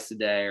Coke twice a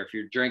day, or if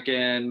you're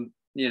drinking,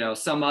 you know,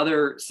 some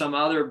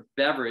other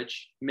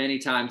beverage many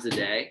times a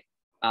day,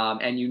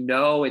 and you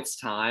know it's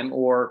time,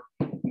 or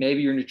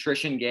maybe your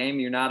nutrition game,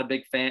 you're not a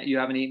big fan, you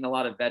haven't eaten a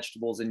lot of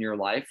vegetables in your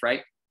life,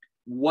 right?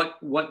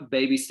 What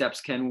baby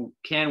steps can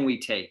we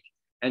take?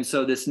 And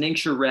so this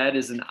Ningxia Red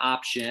is an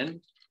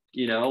option.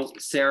 You know,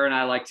 Sarah and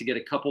I like to get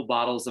a couple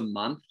bottles a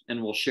month,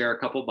 and we'll share a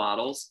couple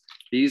bottles.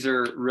 These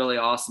are really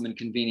awesome and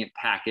convenient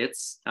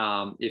packets.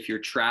 If you're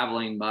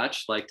traveling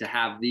much, like to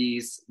have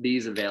these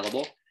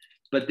available.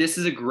 But this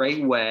is a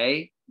great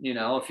way, you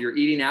know, if you're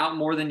eating out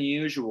more than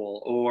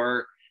usual,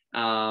 or,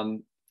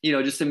 you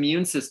know, just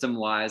immune system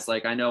wise,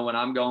 like I know when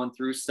I'm going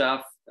through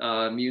stuff,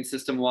 immune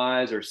system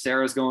wise, or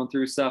Sarah's going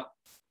through stuff,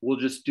 we'll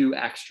just do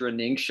extra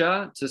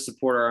Ningxia to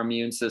support our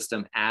immune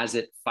system as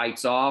it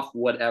fights off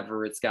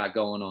whatever it's got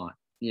going on.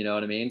 You know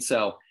what I mean?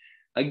 So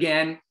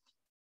again,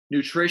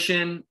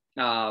 nutrition,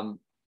 Andrea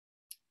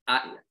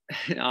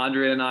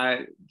and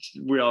I,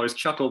 we always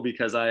chuckle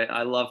because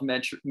I love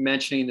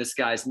mentioning this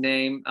guy's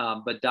name,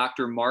 but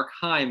Dr. Mark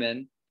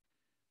Hyman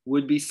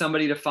would be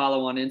somebody to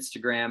follow on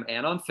Instagram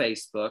and on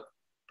Facebook.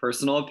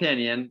 Personal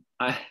opinion,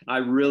 I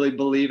really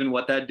believe in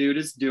what that dude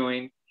is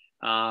doing.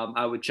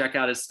 I would check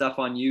out his stuff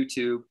on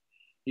YouTube.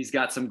 He's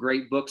got some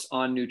great books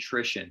on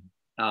nutrition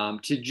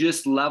to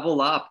just level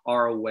up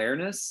our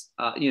awareness.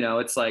 You know,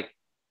 it's like,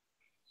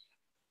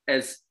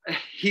 as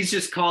he's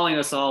just calling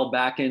us all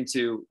back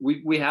into,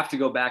 we have to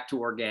go back to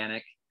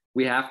organic.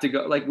 We have to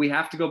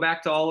go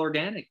back to all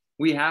organic.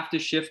 We have to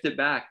shift it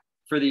back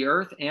for the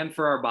earth and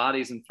for our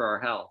bodies and for our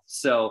health.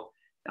 So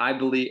I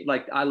believe,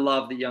 like, I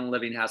love that Young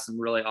Living has some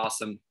really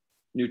awesome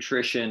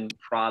nutrition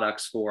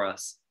products for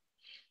us.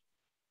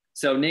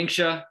 So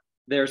Ningxia,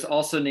 there's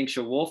also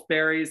Ningxia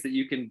wolfberries that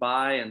you can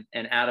buy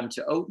and add them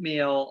to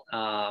oatmeal.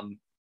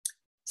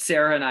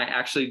 Sarah and I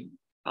actually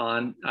I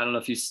don't know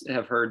if you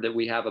have heard that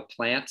we have a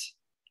plant.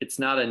 It's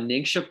not a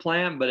Ningxia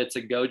plant, but it's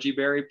a goji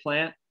berry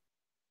plant.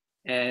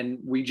 And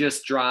we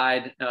just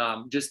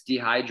just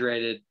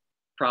dehydrated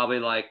probably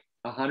like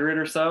 100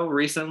 or so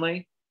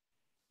recently.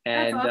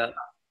 And awesome.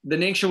 The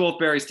Ningxia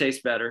wolfberries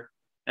taste better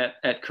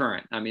at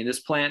current. I mean, this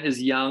plant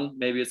is young.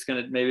 Maybe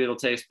it'll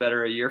taste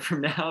better a year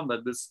from now,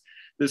 but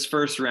this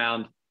first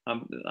round,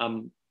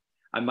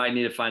 I might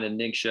need to find a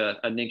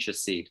Ningxia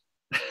seed.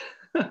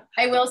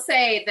 I will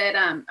say that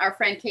our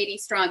friend Katie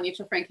Strong,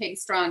 mutual friend Katie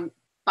Strong,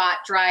 bought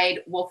dried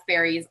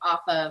wolfberries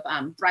off of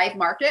Thrive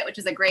Market, which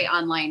is a great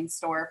online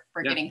store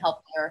for getting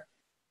healthier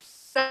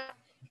stuff.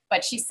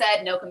 But she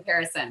said no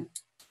comparison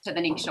to the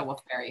Ningxia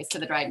wolfberries, to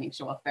the dried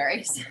Ningxia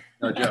wolfberries.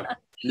 No joke.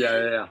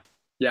 Yeah.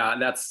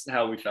 That's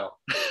how we felt.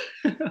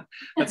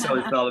 That's how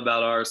we felt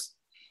about ours.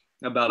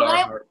 And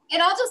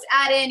I'll just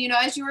add in, you know,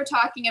 as you were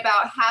talking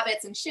about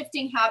habits and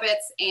shifting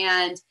habits,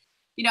 and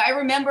you know, I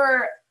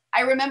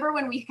remember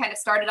when we kind of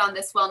started on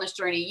this wellness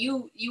journey,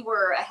 you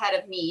were ahead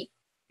of me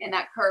in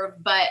that curve,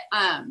 but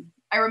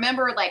I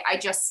remember like I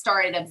just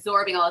started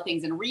absorbing all the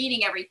things and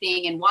reading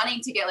everything and wanting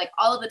to get like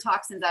all of the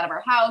toxins out of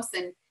our house.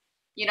 And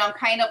you know, I'm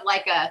kind of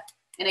like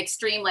an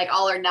extreme, like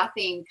all or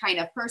nothing kind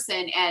of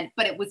person,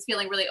 but it was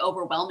feeling really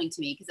overwhelming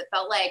to me because it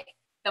felt like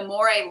the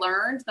more I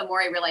learned, the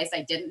more I realized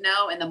I didn't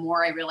know, and the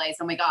more I realized,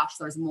 oh my gosh,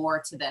 there's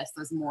more to this,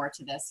 there's more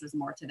to this, there's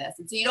more to this.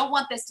 And so you don't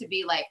want this to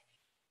be like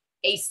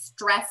a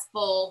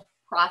stressful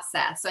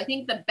process. So I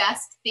think the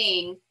best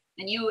thing,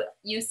 and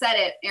you said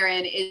it,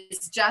 Aaron,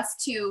 is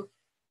just to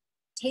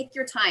take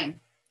your time.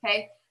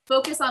 Okay,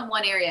 focus on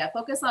one area,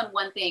 focus on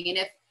one thing.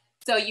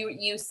 And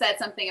you said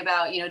something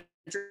about, you know,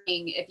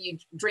 drinking, if you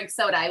drink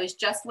soda. I was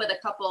just with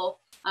a couple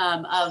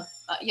of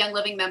Young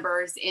Living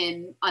members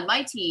on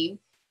my team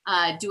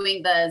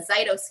doing the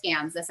Zyto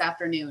scans this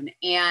afternoon,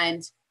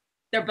 and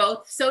they're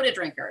both soda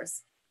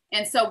drinkers.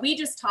 And so we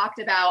just talked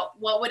about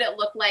what would it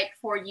look like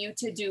for you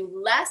to do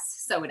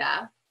less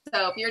soda.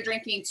 So if you're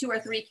drinking 2 or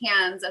 3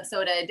 cans of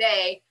soda a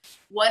day,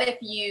 what if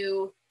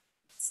you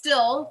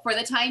still, for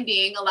the time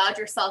being, allowed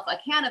yourself a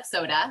can of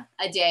soda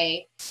a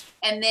day,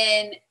 and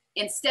then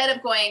instead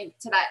of going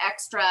to that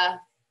extra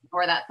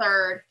or that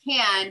third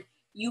can,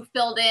 you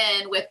filled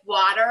in with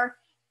water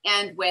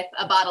and with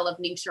a bottle of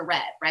Ningxia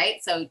Red,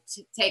 right? So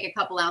to take a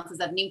couple ounces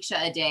of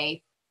Ningxia a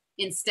day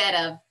instead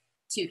of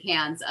 2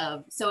 cans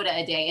of soda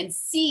a day, and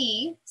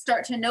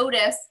start to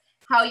notice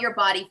how your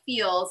body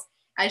feels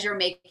as you're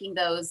making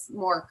those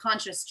more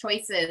conscious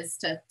choices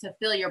to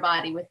fill your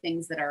body with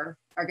things that are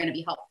going to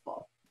be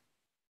helpful.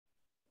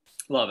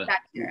 Love it.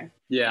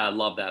 Yeah, I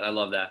love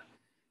that.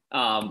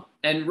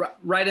 And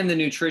right in the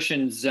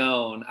nutrition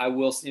zone, I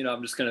will,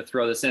 I'm just going to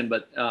throw this in,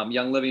 but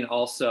Young Living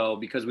also,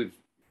 because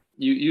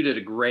you did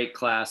a great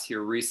class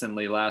here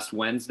recently last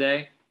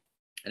Wednesday.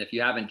 And if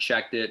you haven't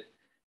checked it,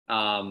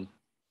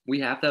 we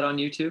have that on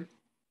YouTube,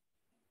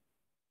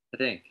 I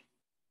think,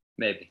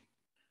 maybe.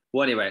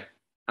 Well, anyway,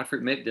 I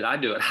forget, maybe, did I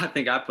do it? I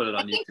think I put it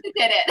on YouTube. You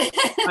did it.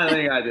 I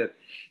think I did.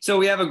 So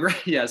we have a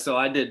great, yeah, so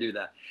I did do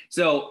that.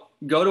 So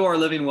go to our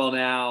Living Well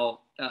Now,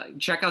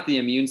 check out the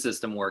immune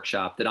system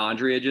workshop that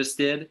Andrea just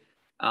did,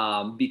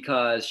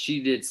 because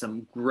she did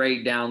some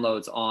great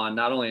downloads on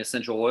not only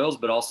essential oils,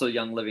 but also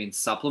Young Living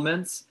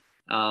supplements.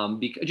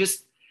 Because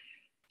just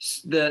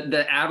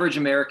the average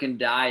American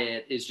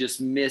diet is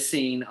just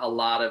missing a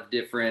lot of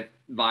different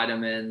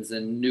vitamins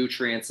and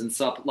nutrients and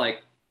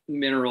like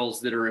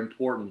minerals that are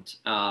important.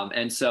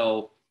 And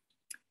so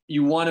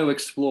you want to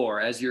explore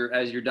as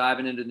you're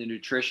diving into the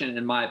nutrition,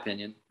 in my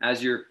opinion,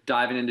 as you're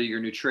diving into your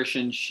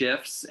nutrition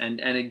shifts. And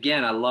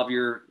again, I love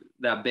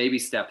that baby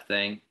step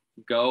thing.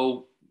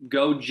 Go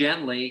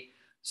gently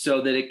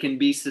so that it can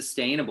be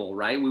sustainable,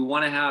 right? We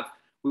want to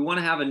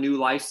have a new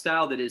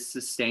lifestyle that is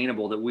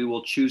sustainable, that we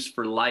will choose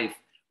for life.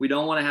 We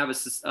don't want to have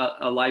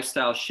a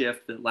lifestyle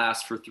shift that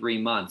lasts for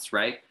 3 months,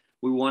 right?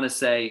 We want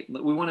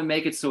to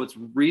make it so it's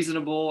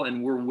reasonable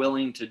and we're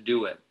willing to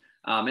do it.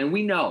 And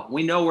we know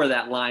where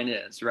that line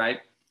is, right?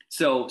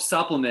 So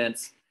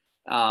supplements,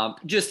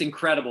 just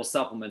incredible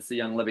supplements the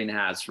Young Living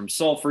has, from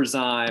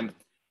Sulfurzyme.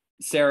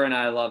 Sarah and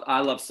I love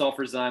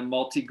Sulfurzyme,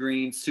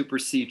 multigreen, Super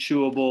C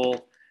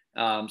chewable,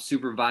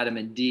 Super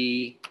Vitamin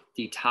D,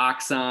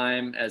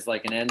 Detoxzyme as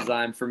like an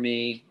enzyme for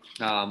me.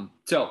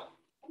 So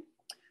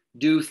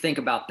do think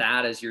about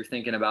that as you're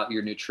thinking about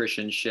your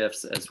nutrition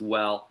shifts as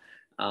well.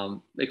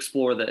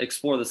 Explore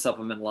the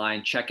supplement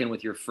line, check in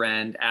with your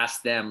friend,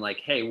 ask them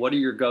like, hey, what are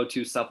your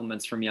go-to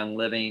supplements from Young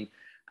Living?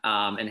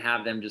 And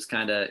have them just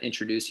kind of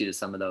introduce you to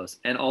some of those.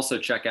 And also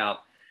check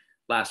out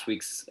last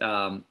week's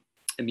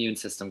immune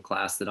system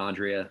class that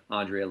Andrea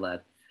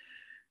led.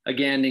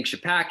 Again,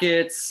 Ningxia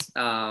packets,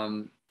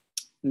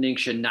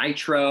 Ningxia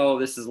Nitro.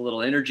 This is a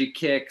little energy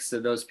kick. So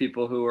those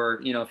people who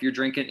are, if you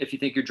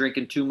think you're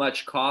drinking too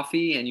much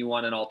coffee and you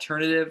want an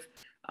alternative,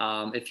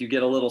 if you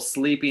get a little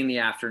sleepy in the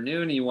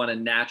afternoon and you want a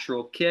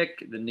natural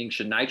kick, the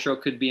Ningxia Nitro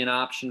could be an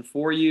option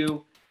for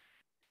you.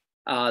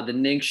 The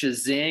Ningxia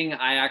Zing,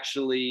 I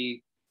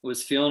actually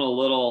was feeling a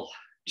little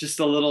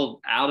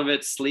out of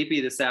it, sleepy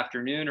this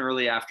afternoon,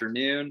 early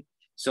afternoon.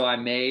 So I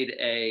made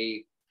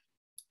a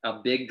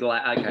big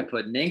glass, like I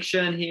put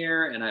Ningxia in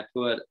here and I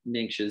put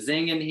Ningxia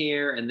Zing in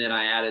here. And then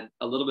I added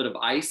a little bit of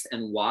ice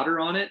and water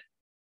on it.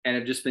 And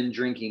I've just been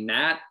drinking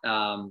that.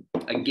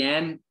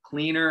 Again,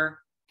 cleaner,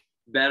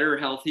 better,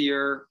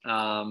 healthier,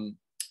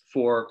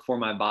 for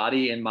my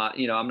body. And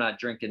I'm not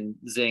drinking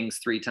Zings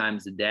 3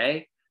 times a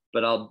day,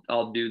 but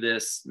I'll do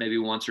this maybe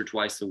once or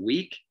twice a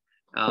week,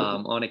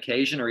 on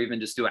occasion, or even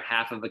just do a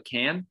half of a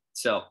can.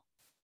 So,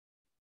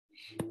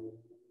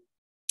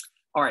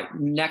 all right,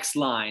 next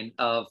line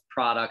of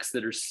products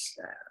that are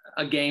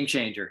a game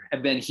changer,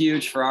 have been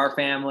huge for our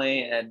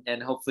family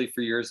and hopefully for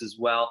yours as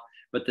well.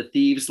 But the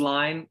Thieves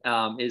line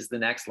is the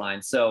next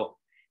line. So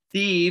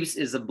Thieves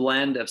is a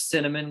blend of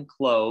cinnamon,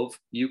 clove,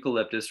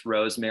 eucalyptus,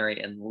 rosemary,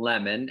 and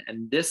lemon.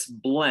 And this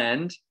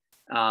blend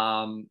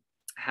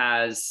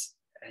has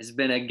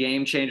been a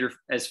game changer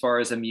as far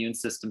as immune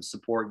system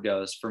support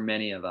goes for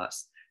many of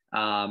us.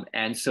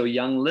 And so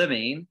Young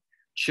Living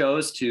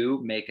chose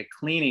to make a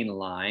cleaning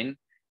line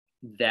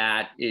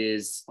that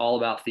is all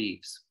about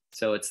Thieves.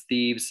 So it's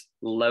Thieves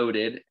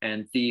loaded,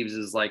 and Thieves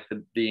is like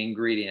the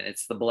ingredient.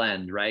 It's the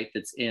blend, right?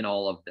 That's in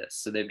all of this.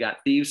 So they've got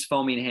Thieves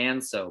foaming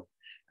hand soap.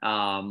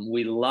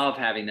 We love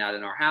having that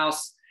in our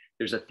house.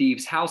 There's a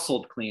Thieves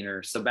household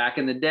cleaner. So back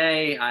in the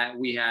day,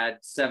 we had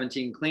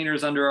 17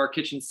 cleaners under our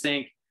kitchen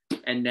sink.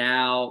 And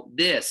now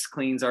this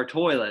cleans our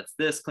toilets.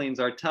 This cleans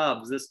our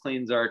tubs. This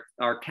cleans our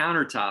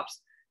countertops.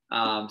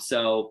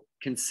 So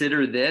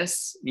consider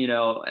this,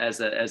 as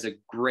a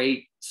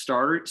great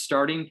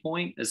starting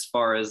point as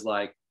far as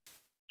like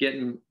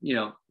getting,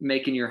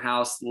 making your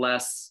house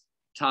less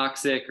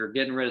toxic or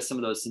getting rid of some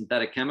of those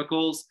synthetic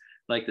chemicals.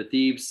 Like the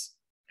Thieves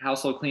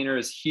household cleaner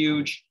is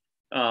huge.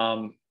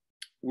 I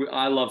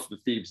love the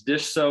Thieves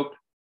dish soap.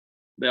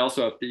 They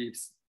also have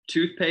Thieves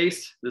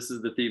toothpaste. This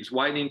is the Thieves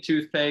whitening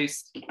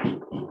toothpaste.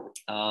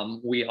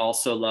 We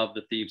also love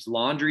the Thieves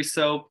laundry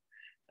soap.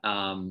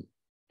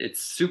 It's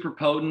super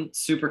potent,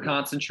 super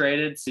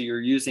concentrated. So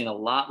you're using a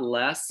lot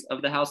less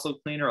of the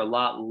household cleaner, a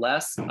lot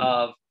less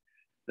of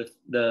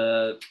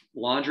the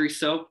laundry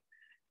soap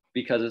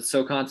because it's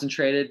so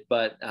concentrated.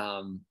 But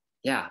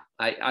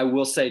I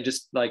will say,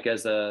 just like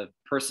as a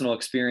personal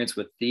experience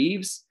with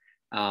Thieves,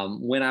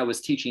 when I was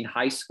teaching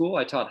high school,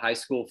 I taught high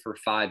school for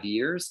 5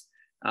 years.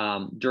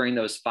 During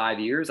those 5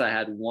 years, I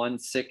had one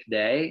sick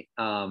day,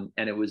 and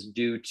it was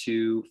due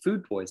to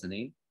food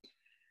poisoning.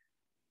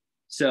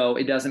 So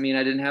it doesn't mean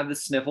I didn't have the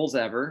sniffles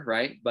ever,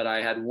 right? But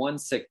I had one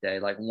sick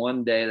day, like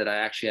one day that I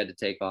actually had to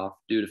take off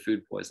due to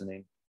food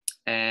poisoning.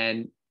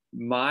 And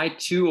my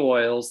 2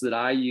 oils that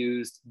I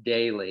used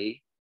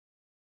daily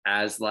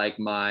as like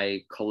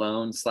my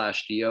cologne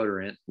slash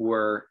deodorant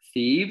were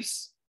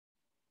Thieves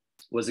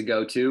was a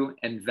go-to,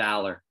 and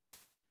Valor.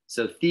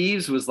 So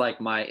Thieves was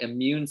like my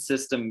immune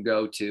system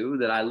go-to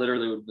that I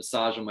literally would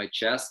massage on my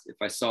chest. If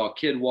I saw a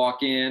kid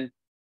walk in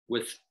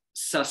with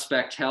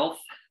suspect health,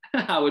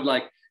 I would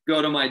like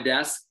go to my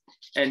desk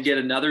and get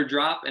another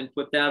drop and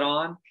put that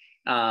on.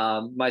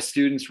 My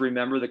students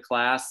remember the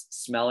class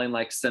smelling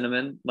like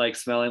cinnamon, like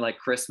smelling like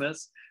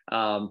Christmas.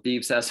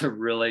 Thieves has a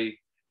really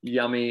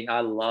yummy,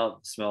 I love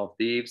the smell of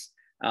Thieves.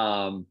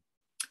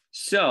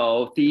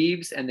 So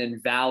Thieves, and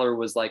then Valor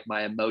was like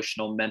my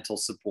emotional mental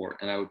support.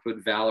 And I would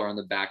put Valor on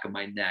the back of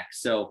my neck.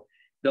 So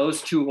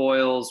those two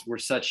oils were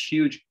such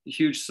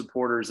huge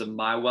supporters of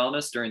my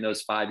wellness during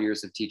those 5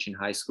 years of teaching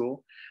high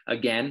school.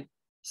 Again,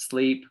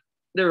 sleep,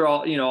 they're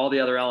all, all the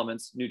other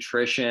elements,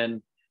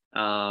 nutrition,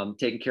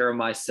 taking care of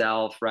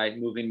myself, right?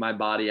 Moving my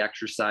body,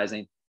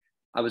 exercising.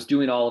 I was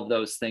doing all of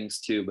those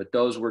things too, but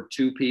those were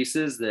two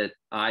pieces that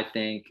I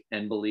think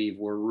and believe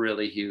were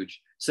really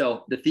huge.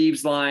 So the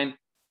Thieves line,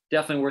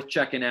 definitely worth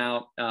checking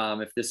out.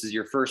 If this is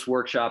your first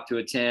workshop to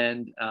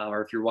attend,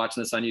 or if you're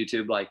watching this on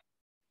YouTube, like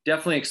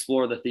definitely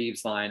explore the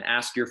Thieves line.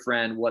 Ask your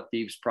friend what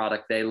Thieves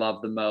product they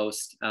love the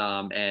most,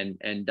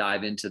 and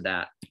dive into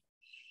that.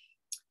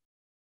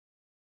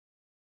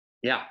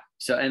 Yeah.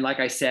 So, and like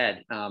I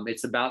said,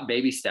 it's about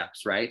baby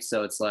steps, right?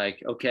 So it's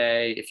like,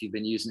 okay, if you've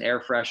been using air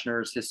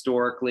fresheners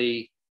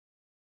historically,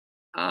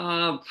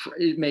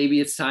 maybe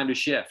it's time to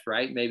shift,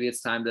 right? Maybe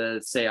it's time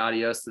to say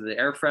adios to the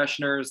air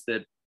fresheners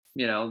that,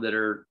 that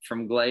are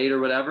from Glade or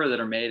whatever,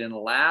 that are made in the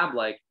lab,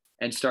 like,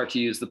 and start to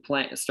use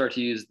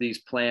these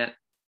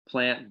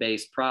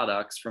plant-based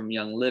products from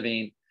Young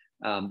Living.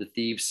 The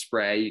Thieves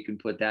spray, you can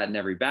put that in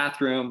every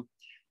bathroom.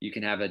 You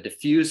can have a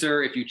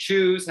diffuser, if you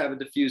choose, have a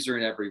diffuser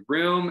in every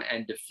room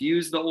and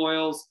diffuse the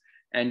oils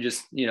and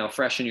just,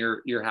 freshen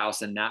your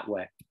house in that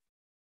way.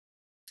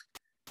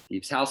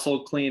 Thieves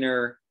household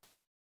cleaner.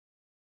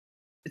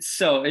 It's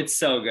so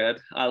good.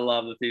 I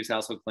love the Thieves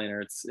household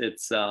cleaner.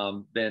 It's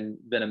been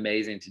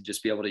amazing to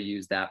just be able to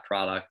use that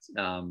product,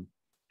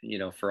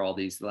 for all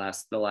these the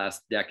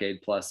last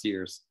decade plus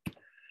years.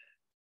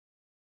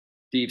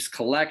 Thieves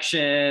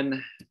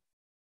collection.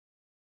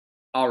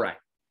 All right.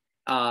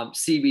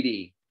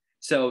 CBD.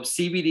 So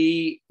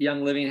CBD,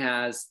 Young Living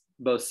has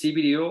both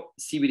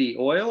CBD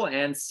oil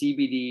and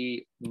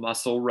CBD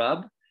muscle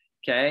rub.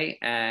 Okay.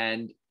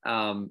 And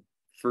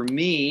for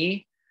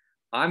me,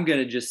 I'm going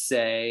to just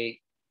say,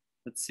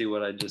 let's see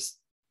what I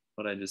just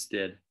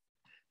did.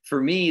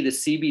 For me, the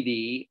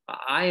CBD,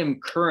 I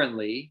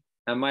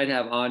might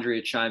have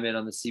Andrea chime in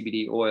on the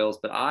CBD oils,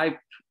 but I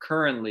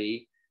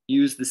currently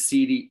use the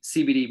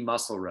CBD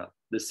muscle rub,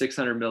 the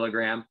 600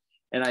 milligram.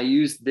 And I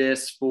use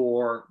this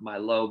for my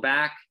low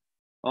back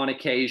on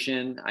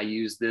occasion. I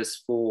use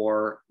this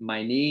for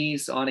my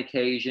knees on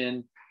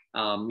occasion.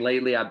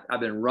 Lately, I've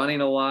been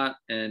running a lot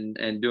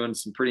and doing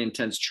some pretty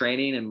intense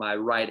training, and my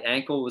right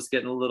ankle was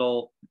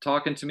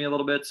talking to me a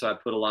little bit. So I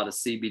put a lot of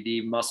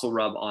CBD muscle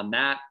rub on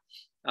that.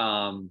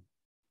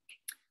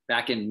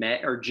 Back in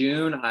May or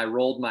June, I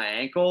rolled my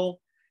ankle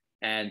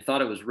and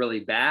thought it was really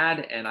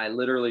bad. And I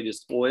literally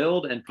just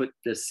oiled and put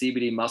the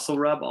CBD muscle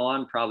rub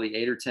on probably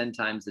 8 or 10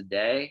 times a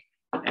day.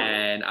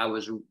 And I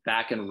was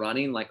back and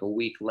running like a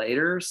week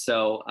later.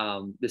 So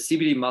the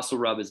CBD muscle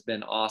rub has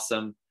been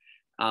awesome.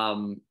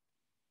 Dr.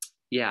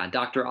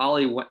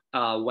 Ollie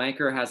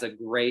Wanker has a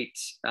great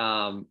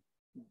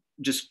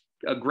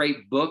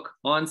book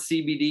on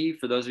CBD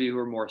for those of you who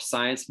are more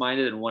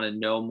science-minded and want to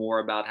know more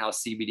about how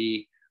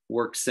CBD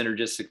works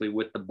synergistically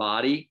with the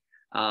body.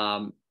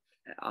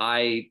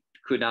 I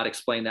could not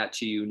explain that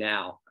to you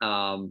now,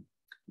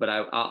 but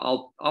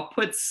I'll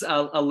put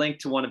a link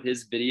to one of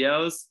his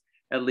videos,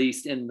 at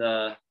least in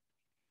the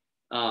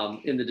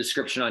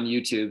description on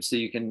YouTube, so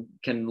you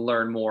can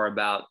learn more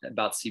about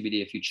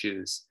CBD if you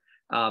choose.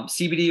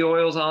 CBD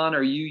oils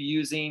are you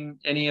using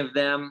any of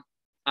them?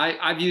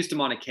 I've used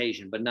them on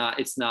occasion, but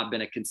it's not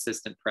been a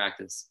consistent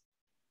practice.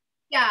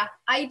 Yeah,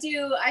 I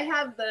do. I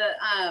have the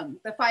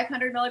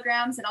 500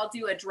 milligrams, and I'll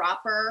do a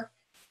dropper.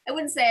 I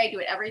wouldn't say I do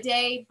it every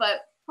day,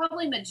 but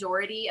probably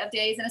majority of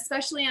days. And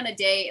especially on a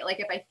day,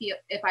 like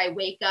if I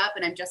wake up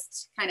and I'm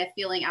just kind of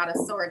feeling out of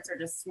sorts or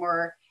just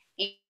more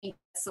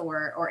anxious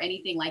or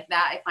anything like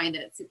that, I find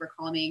that it's super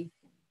calming.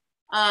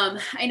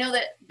 I know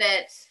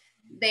that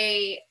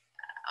they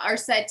are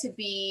said to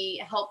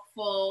be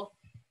helpful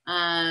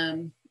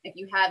if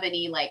you have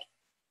any like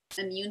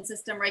immune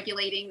system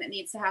regulating that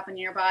needs to happen in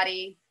your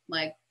body,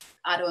 like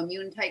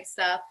autoimmune type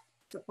stuff,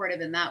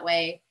 supportive in that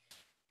way.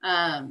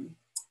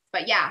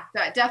 But yeah,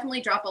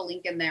 definitely drop a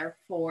link in there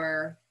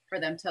for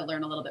them to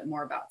learn a little bit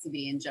more about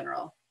CBD in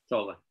general.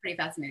 Totally. Pretty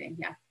fascinating.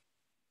 Yeah.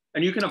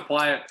 And you can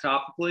apply it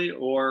topically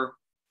or.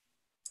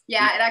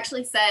 Yeah, it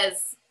actually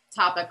says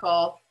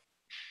topical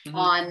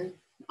on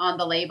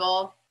the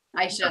label.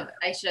 I should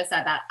have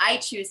said that. I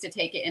choose to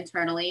take it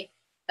internally.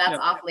 That's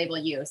off-label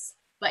use.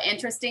 But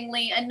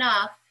interestingly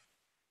enough,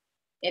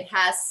 it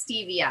has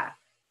stevia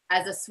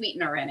as a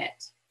sweetener in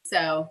it.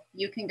 So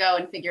you can go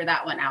and figure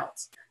that one out.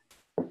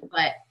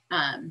 But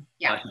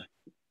yeah,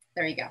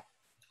 there you go.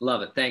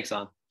 Love it. Thanks,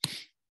 On.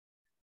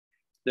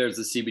 There's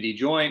the CBD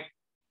joint.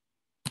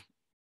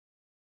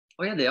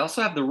 Oh yeah, they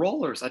also have the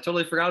rollers. I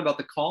totally forgot about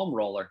the Calm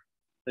roller.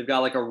 They've got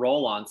like a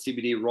roll-on,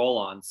 CBD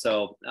roll-on.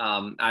 So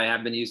I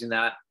have been using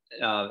that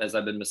as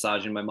I've been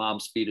massaging my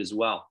mom's feet as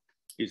well,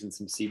 using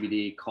some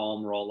CBD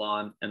Calm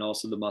roll-on and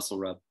also the muscle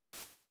rub.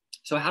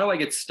 So how do I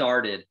get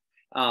started?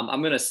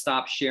 I'm going to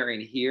stop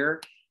sharing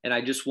here, and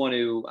I just want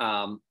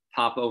to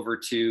pop over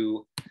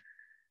to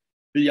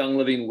the Young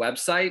Living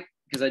website,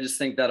 because I just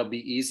think that'll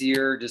be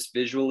easier just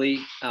visually.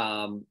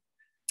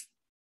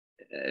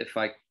 If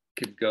I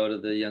could go to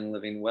the Young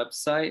Living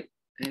website.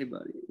 Hey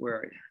buddy, where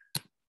are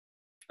you?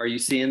 Are you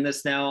seeing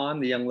this now on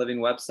the Young Living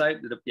website?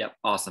 Yep,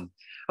 awesome.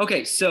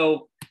 Okay,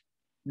 so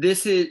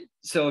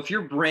if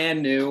you're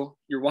brand new,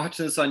 you're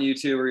watching this on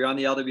YouTube or you're on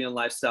the LWN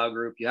Lifestyle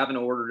group, you haven't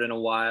ordered in a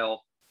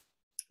while,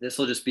 this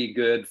will just be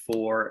good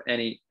for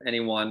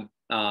anyone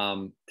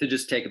to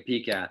just take a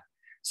peek at.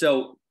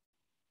 So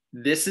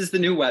this is the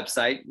new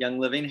website Young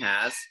Living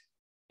has.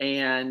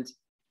 And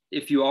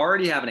if you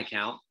already have an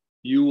account,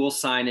 you will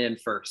sign in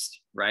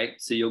first, right?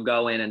 So you'll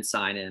go in and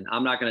sign in.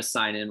 I'm not going to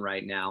sign in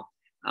right now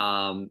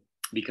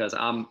because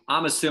I'm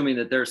assuming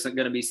that there's going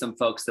to be some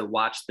folks that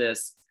watch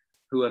this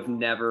who have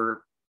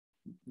never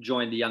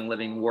joined the Young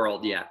Living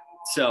world yet.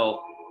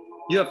 So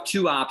you have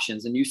two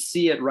options, and you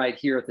see it right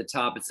here at the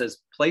top. It says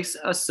place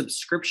a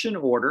subscription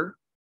order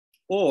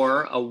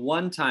or a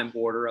one-time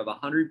order of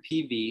 100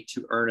 PV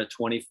to earn a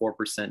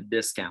 24%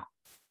 discount.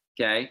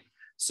 Okay.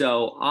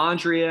 So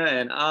Andrea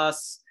and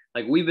us,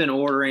 like we've been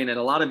ordering, and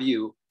a lot of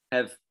you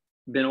have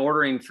been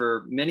ordering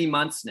for many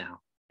months now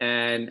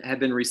and have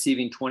been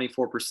receiving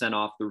 24%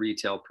 off the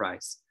retail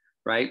price,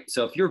 right?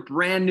 So if you're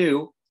brand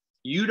new,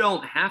 you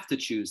don't have to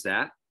choose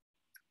that.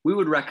 We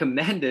would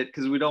recommend it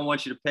because we don't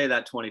want you to pay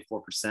that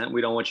 24%.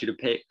 We don't want you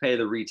to pay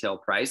the retail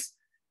price.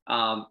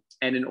 And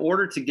in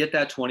order to get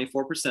that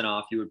 24%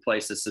 off, you would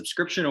place a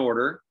subscription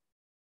order,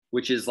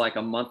 which is like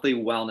a monthly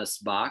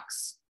wellness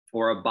box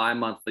or a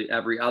bi-monthly,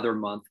 every other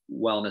month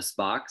wellness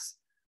box.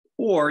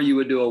 Or you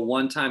would do a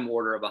one-time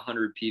order of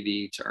 100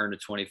 PV to earn a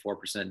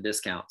 24%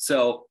 discount.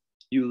 So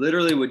you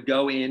literally would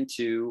go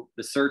into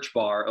the search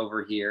bar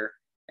over here,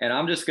 and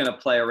I'm just going to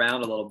play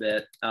around a little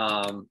bit.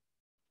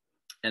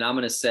 And I'm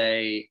going to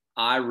say,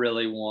 I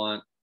really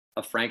want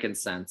a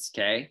frankincense,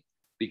 okay?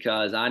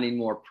 Because I need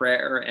more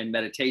prayer and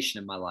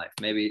meditation in my life.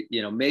 Maybe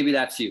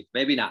that's you,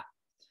 maybe not.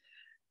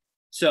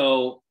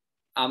 So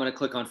I'm going to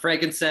click on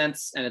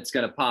frankincense, and it's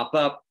going to pop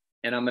up,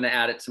 and I'm going to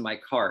add it to my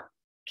cart,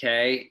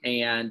 okay?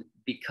 And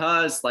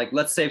because, like,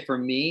 let's say for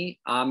me,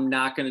 I'm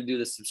not going to do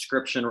the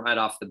subscription right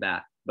off the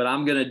bat, but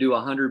I'm going to do a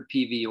 100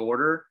 PV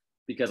order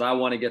because I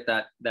want to get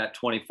that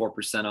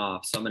 24%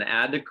 off. So I'm going to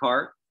add to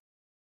cart,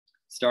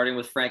 starting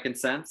with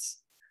frankincense.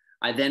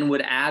 I then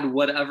would add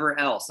whatever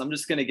else. I'm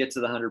just going to get to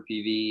the 100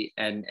 PV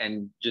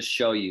and just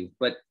show you.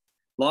 But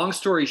long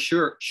story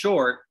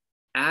short,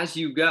 as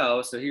you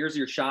go, so here's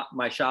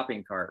my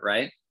shopping cart,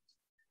 right?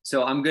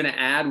 So I'm going to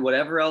add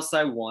whatever else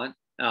I want.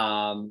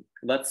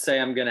 Let's say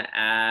I'm going to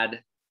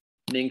add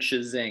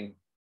Ningxia Zing.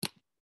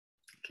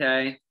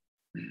 Okay,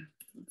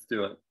 let's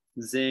do it.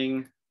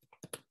 Zing.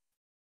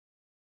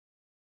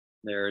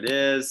 There it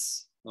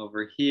is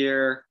over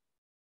here.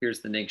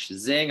 Here's the Ningxia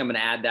Zing. I'm going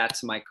to add that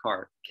to my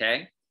cart.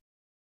 Okay.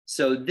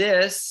 So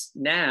this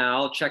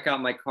now, check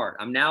out my cart.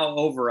 I'm now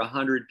over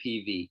 100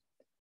 PV.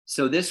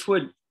 So this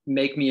would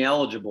make me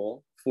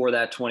eligible for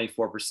that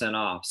 24%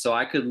 off. So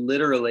I could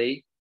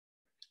literally,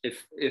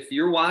 if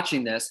you're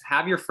watching this,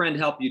 have your friend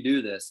help you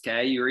do this,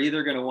 okay? You're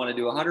either going to want to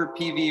do a 100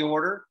 PV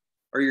order,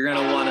 or you're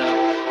going to want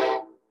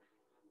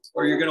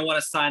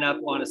to sign up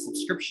on a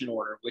subscription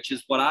order, which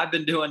is what I've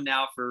been doing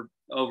now for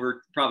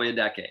over probably a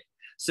decade.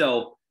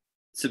 So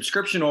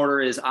subscription order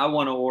is I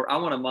want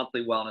a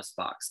monthly wellness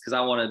box because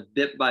I want to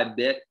bit by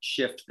bit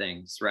shift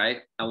things, right?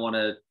 I want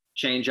to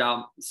change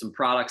out some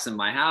products in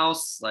my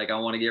house. Like I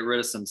want to get rid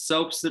of some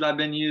soaps that I've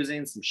been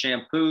using, some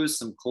shampoos,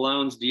 some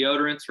colognes,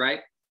 deodorants,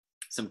 right?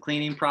 Some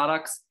cleaning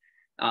products.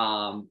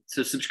 So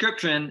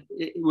subscription,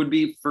 it would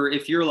be for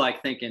if you're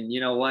like thinking,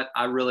 you know what,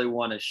 I really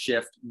want to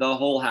shift the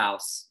whole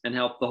house and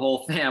help the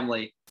whole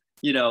family,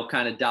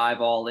 kind of dive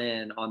all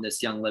in on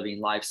this Young Living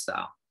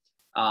lifestyle.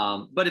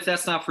 But if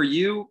that's not for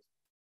you,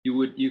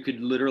 you could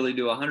literally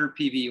do a 100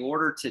 PV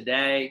order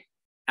today,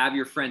 have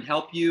your friend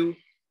help you.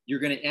 You're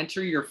going to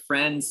enter your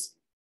friend's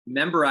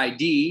member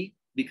ID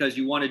because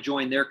you want to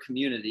join their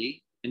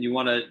community and you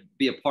want to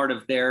be a part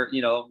of their,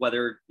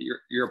 whether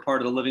you're a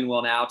part of the Living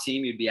Well Now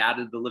team, you'd be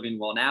added to the Living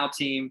Well Now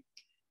team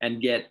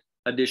and get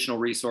additional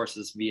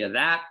resources via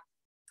that.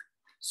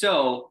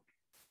 So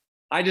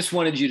I just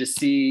wanted you to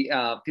see,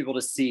 people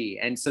to see.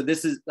 And so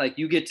this is like,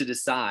 you get to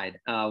decide.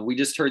 We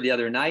just heard the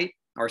other night,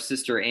 our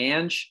sister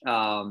Ange,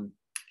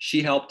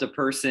 she helped a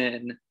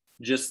person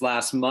just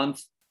last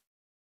month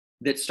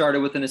that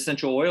started with an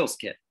essential oils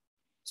kit.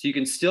 So you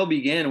can still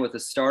begin with a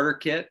starter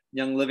kit.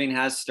 Young Living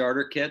has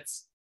starter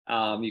kits.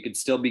 You can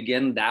still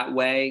begin that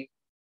way.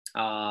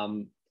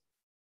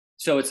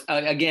 So it's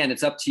again,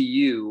 it's up to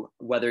you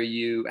whether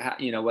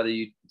whether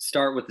you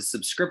start with a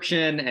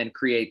subscription and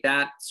create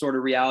that sort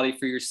of reality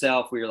for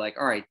yourself, where you're like,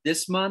 all right,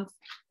 this month,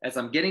 as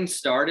I'm getting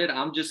started,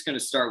 I'm just going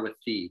to start with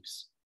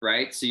Thieves,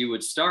 right? So you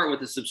would start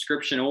with a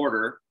subscription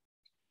order,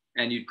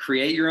 and you'd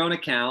create your own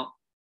account,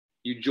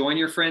 you join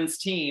your friend's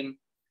team,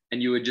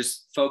 and you would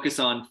just focus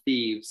on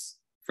Thieves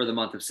for the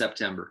month of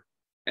September.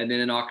 And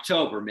then in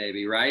October,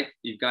 maybe, right?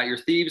 You've got your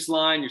Thieves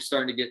line, you're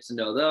starting to get to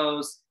know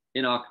those.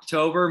 In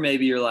October,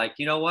 maybe you're like,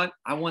 you know what?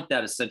 I want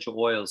that essential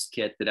oils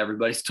kit that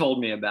everybody's told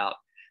me about.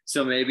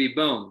 So maybe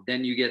boom,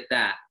 then you get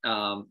that.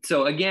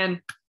 So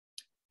again,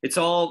 it's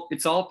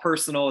all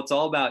personal. It's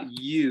all about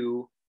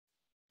you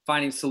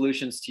finding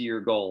solutions to your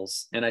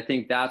goals. And I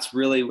think that's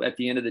really, at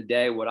the end of the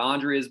day, what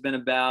Andrea has been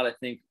about. I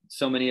think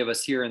so many of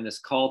us here in this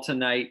call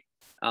tonight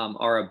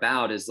are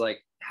about, is like,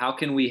 how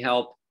can we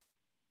help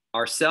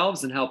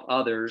ourselves and help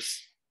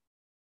others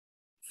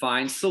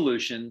find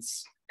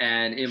solutions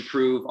and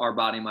improve our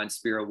body, mind,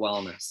 spirit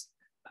wellness.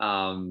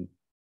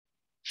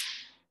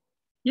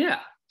 Yeah.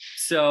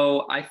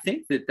 So I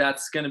think that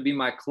that's going to be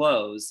my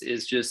close,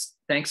 is just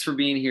thanks for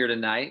being here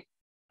tonight.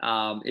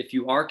 If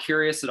you are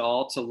curious at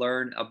all to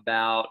learn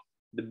about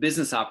the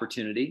business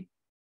opportunity,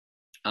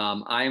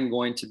 I am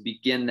going to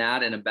begin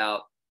that in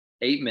about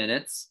 8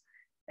 minutes.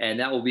 And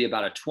that will be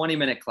about a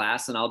 20-minute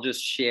class. And I'll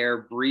just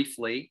share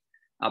briefly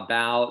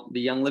about the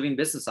Young Living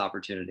business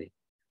opportunity,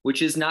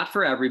 which is not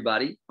for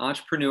everybody.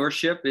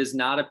 Entrepreneurship is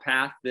not a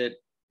path that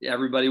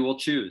everybody will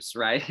choose,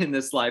 right, in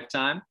this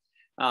lifetime.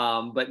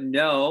 But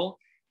know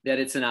that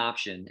it's an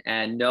option,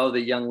 and know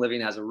that Young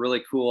Living has a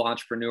really cool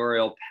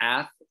entrepreneurial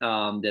path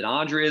that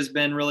Andrea has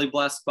been really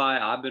blessed by,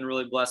 I've been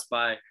really blessed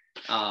by,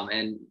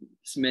 and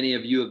many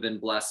of you have been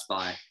blessed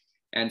by.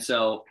 And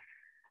so,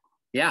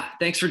 yeah,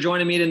 thanks for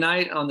joining me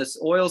tonight on this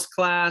oils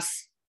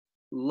class.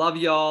 Love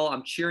y'all.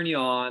 I'm cheering you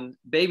on.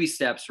 Baby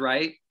steps,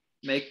 right?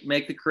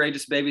 Make the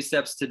courageous baby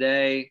steps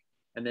today,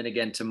 and then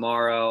again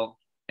tomorrow,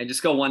 and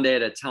just go one day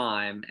at a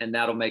time. And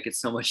that'll make it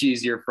so much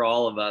easier for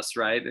all of us,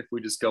 right? If we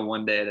just go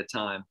one day at a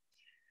time.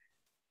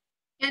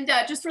 And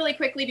just really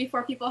quickly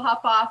before people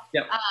hop off,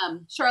 yep.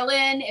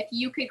 Charlene, if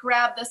you could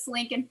grab this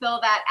link and fill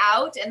that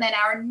out. And then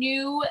our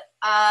new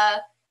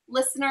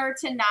listener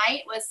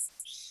tonight was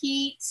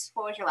Pete.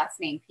 What was your last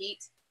name,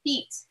 Pete?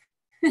 Pete.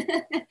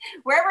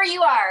 Wherever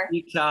you are.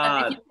 Pete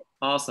Todd.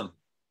 Awesome.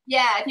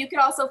 Yeah, if you could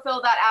also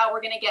fill that out,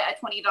 we're going to get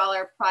a $20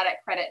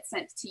 product credit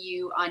sent to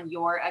you on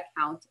your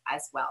account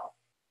as well.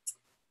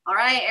 All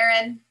right,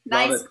 Aaron.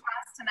 Nice class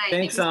tonight.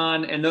 Thanks,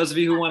 An. And those of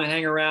you who want to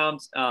hang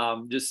around,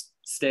 just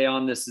stay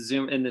on this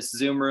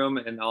Zoom room,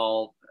 and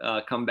I'll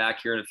come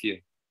back here in a few.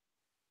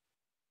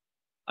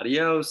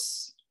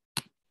 Adios.